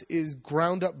 Alchemis is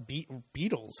ground up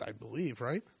beetles, I believe,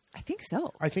 right? I think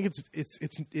so. I think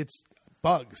it's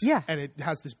bugs. Yeah. And it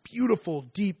has this beautiful,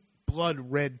 deep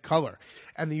blood red color.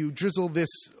 And you drizzle this,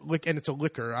 and it's a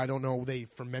liquor. I don't know. They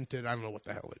ferment it. I don't know what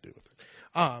the hell they do with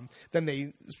it.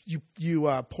 Then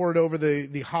you pour it over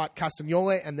the hot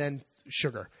castagnole and then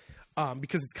sugar.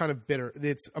 Because it's kind of bitter.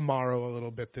 It's amaro a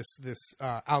little bit, this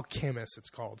alchemis it's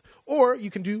called. Or you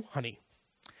can do honey.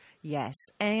 Yes.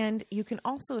 And you can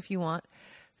also, if you want,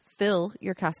 fill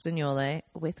your castagnole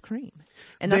with cream.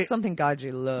 And that's something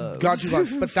Gaji loves. Gaji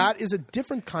loves. But that is a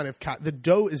different kind of the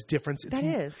dough is different.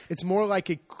 It's more like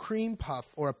a cream puff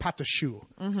or a pâte à choux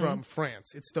from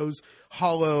France. It's those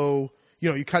hollow,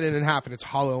 you cut it in half and it's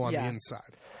hollow on the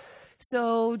inside.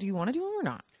 So do you want to do them or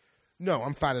not? No,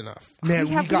 I'm fat enough. Man,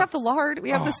 we have the lard.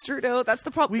 We have the strudel. That's the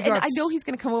problem. And I know he's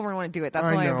going to come over and want to do it.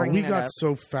 That's why I'm bringing it up. We got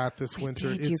so fat this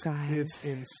winter. You guys. It's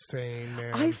insane,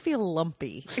 man. I feel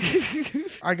lumpy.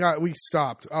 We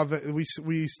stopped.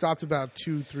 We stopped about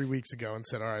 2-3 weeks ago and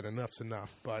said, all right, enough's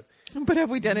enough. But have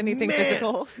we done anything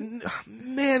physical?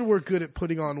 Man, we're good at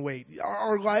putting on weight.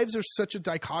 Our lives are such a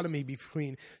dichotomy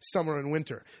between summer and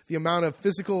winter. The amount of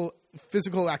physical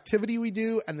activity we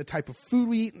do and the type of food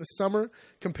we eat in the summer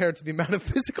compared to the amount of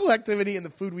physical activity and the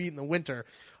food we eat in the winter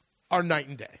are night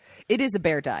and day. It is a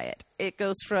bear diet. It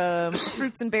goes from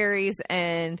fruits and berries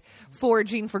and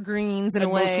foraging for greens in a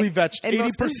way. Mostly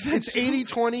vegetables. It's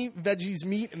 80-20 veggies,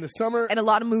 meat in the summer. And a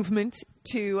lot of movement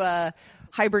to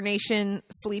hibernation,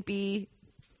 sleepy,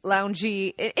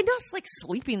 loungy. And not like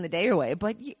sleeping the day away,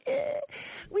 but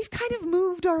we've kind of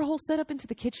moved our whole setup into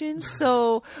the kitchen.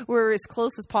 So we're as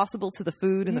close as possible to the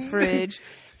food in the fridge.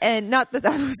 And not that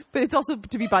was, but it's also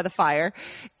to be by the fire.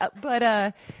 Come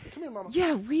here, Mama.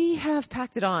 Yeah, we have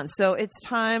packed it on. So it's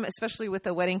time, especially with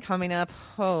the wedding coming up.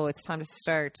 Oh, it's time to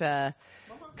start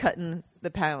cutting the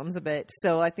pounds a bit.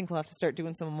 So I think we'll have to start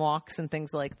doing some walks and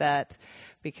things like that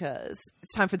because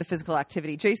it's time for the physical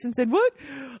activity. Jason said, what?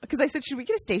 Because I said, should we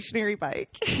get a stationary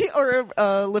bike or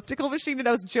a elliptical machine? And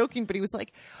I was joking, but he was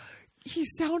like, he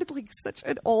sounded like such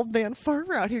an old man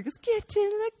farmer out here. He goes, get in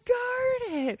the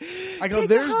garden.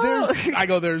 I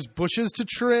go, there's bushes to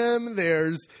trim.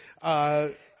 There's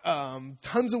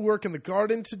tons of work in the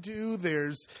garden to do.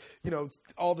 There's,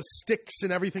 all the sticks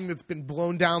and everything that's been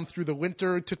blown down through the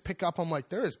winter to pick up. I'm like,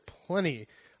 there is plenty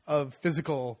of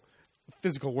physical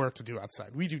physical work to do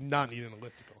outside. We do not need an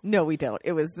elliptical. No, we don't.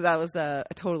 That was a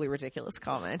totally ridiculous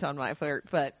comment on my part,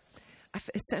 but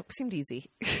it seemed easy.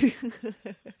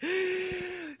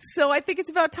 So I think it's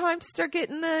about time to start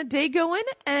getting the day going.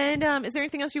 And is there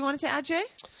anything else you wanted to add, Jay?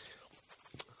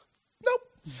 Nope.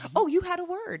 Oh, you had a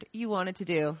word you wanted to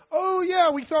do. Oh, yeah.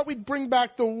 We thought we'd bring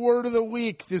back the word of the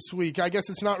week this week. I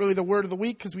guess it's not really the word of the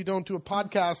week because we don't do a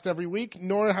podcast every week,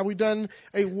 nor have we done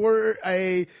a word.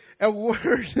 We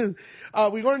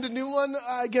learned a new one,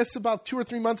 I guess, about 2 or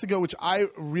 3 months ago, which I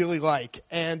really like.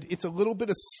 And it's a little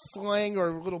bit of slang or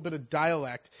a little bit of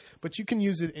dialect, but you can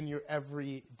use it in your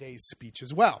everyday speech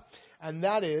as well. And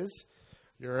that is,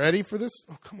 you ready for this?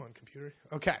 Oh, come on, computer.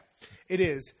 Okay. It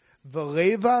is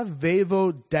Voleva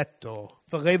vevo detto.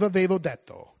 Voleva vevo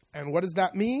detto. And what does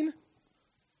that mean?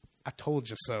 I told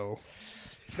you so.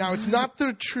 Now, it's not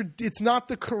the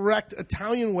correct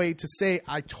Italian way to say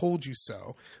 "I told you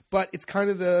so," but it's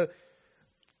kind of the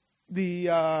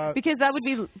because that would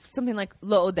be something like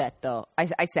 "l'ho detto."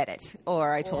 I said it,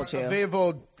 or I told you.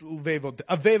 Aveva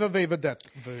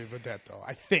detto.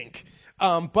 I think.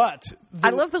 But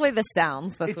I love the way this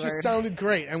sounds. This it word. Just sounded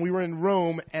great. And we were in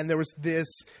Rome, and there was this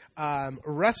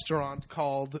restaurant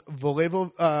called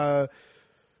Flavio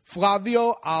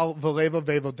al Voleva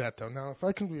Vevo Detto. Now, if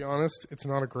I can be honest, it's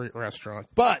not a great restaurant,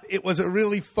 but it was a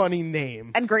really funny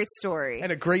name. And great story.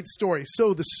 And a great story.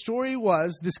 So the story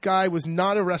was this guy was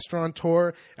not a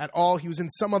restaurateur at all. He was in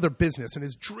some other business, and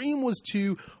his dream was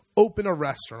to open a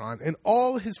restaurant. And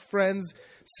all his friends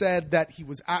said that he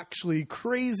was actually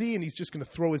crazy and he's just going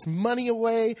to throw his money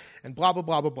away and blah, blah,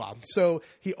 blah, blah, blah. So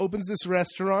he opens this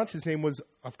restaurant. His name was,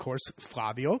 of course,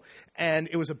 Flavio. And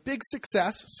it was a big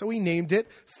success. So he named it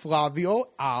Flavio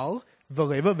al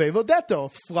Voleva Vevo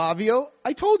Detto. Flavio,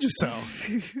 I told you so.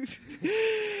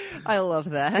 I love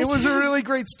that. It was a really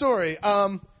great story.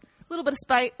 A little bit of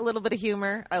spite, a little bit of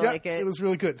humor. I like it. It was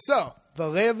really good. So,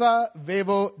 Voleva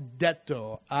Vevo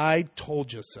Detto. I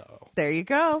told you so. There you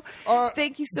go.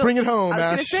 Thank you so much. Bring it home, I was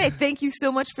Ash. going to say, thank you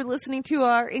so much for listening to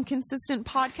our Inconsistent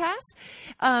podcast.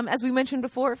 As we mentioned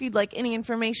before, if you'd like any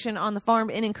information on the Farm,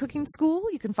 Inn, and Cooking School,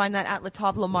 you can find that at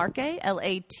TAVOLA MARCHE,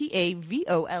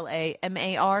 LATAVOLA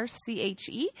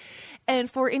And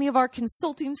for any of our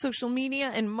consulting, social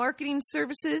media, and marketing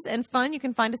services and fun, you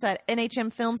can find us at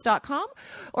nhmfilms.com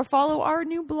or follow our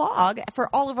new blog for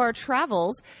all of our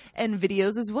travels and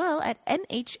videos as well at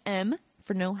NHM,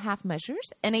 for no half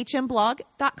measures,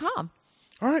 nhmblog.com.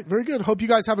 All right, very good. Hope you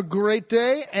guys have a great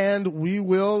day, and we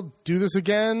will do this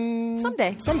again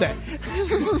Someday.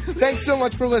 Thanks so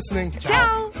much for listening.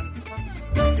 Ciao.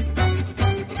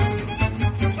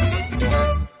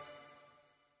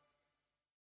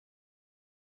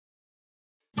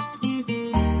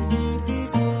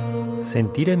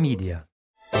 Sentire Media.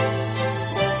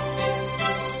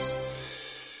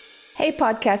 Hey,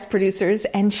 podcast producers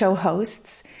and show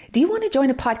hosts. Do you want to join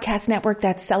a podcast network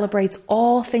that celebrates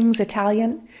all things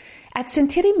Italian? At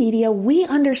Sentire Media, we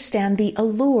understand the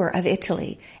allure of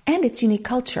Italy and its unique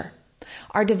culture.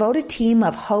 Our devoted team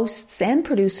of hosts and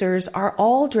producers are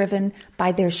all driven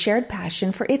by their shared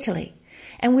passion for Italy.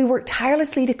 And we work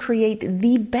tirelessly to create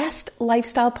the best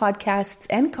lifestyle podcasts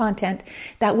and content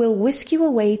that will whisk you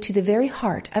away to the very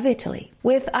heart of Italy.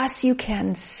 With us, you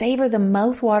can savor the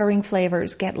mouth-watering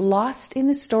flavors, get lost in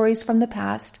the stories from the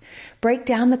past, break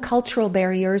down the cultural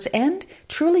barriers, and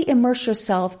truly immerse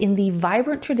yourself in the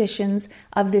vibrant traditions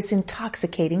of this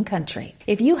intoxicating country.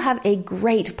 If you have a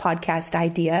great podcast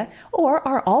idea or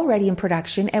are already in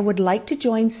production and would like to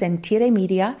join Sentire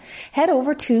Media, head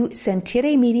over to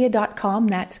sentiremedia.com,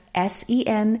 that's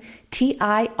SENTIRE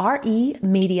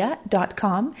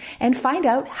media.com, and find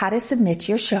out how to submit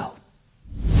your show.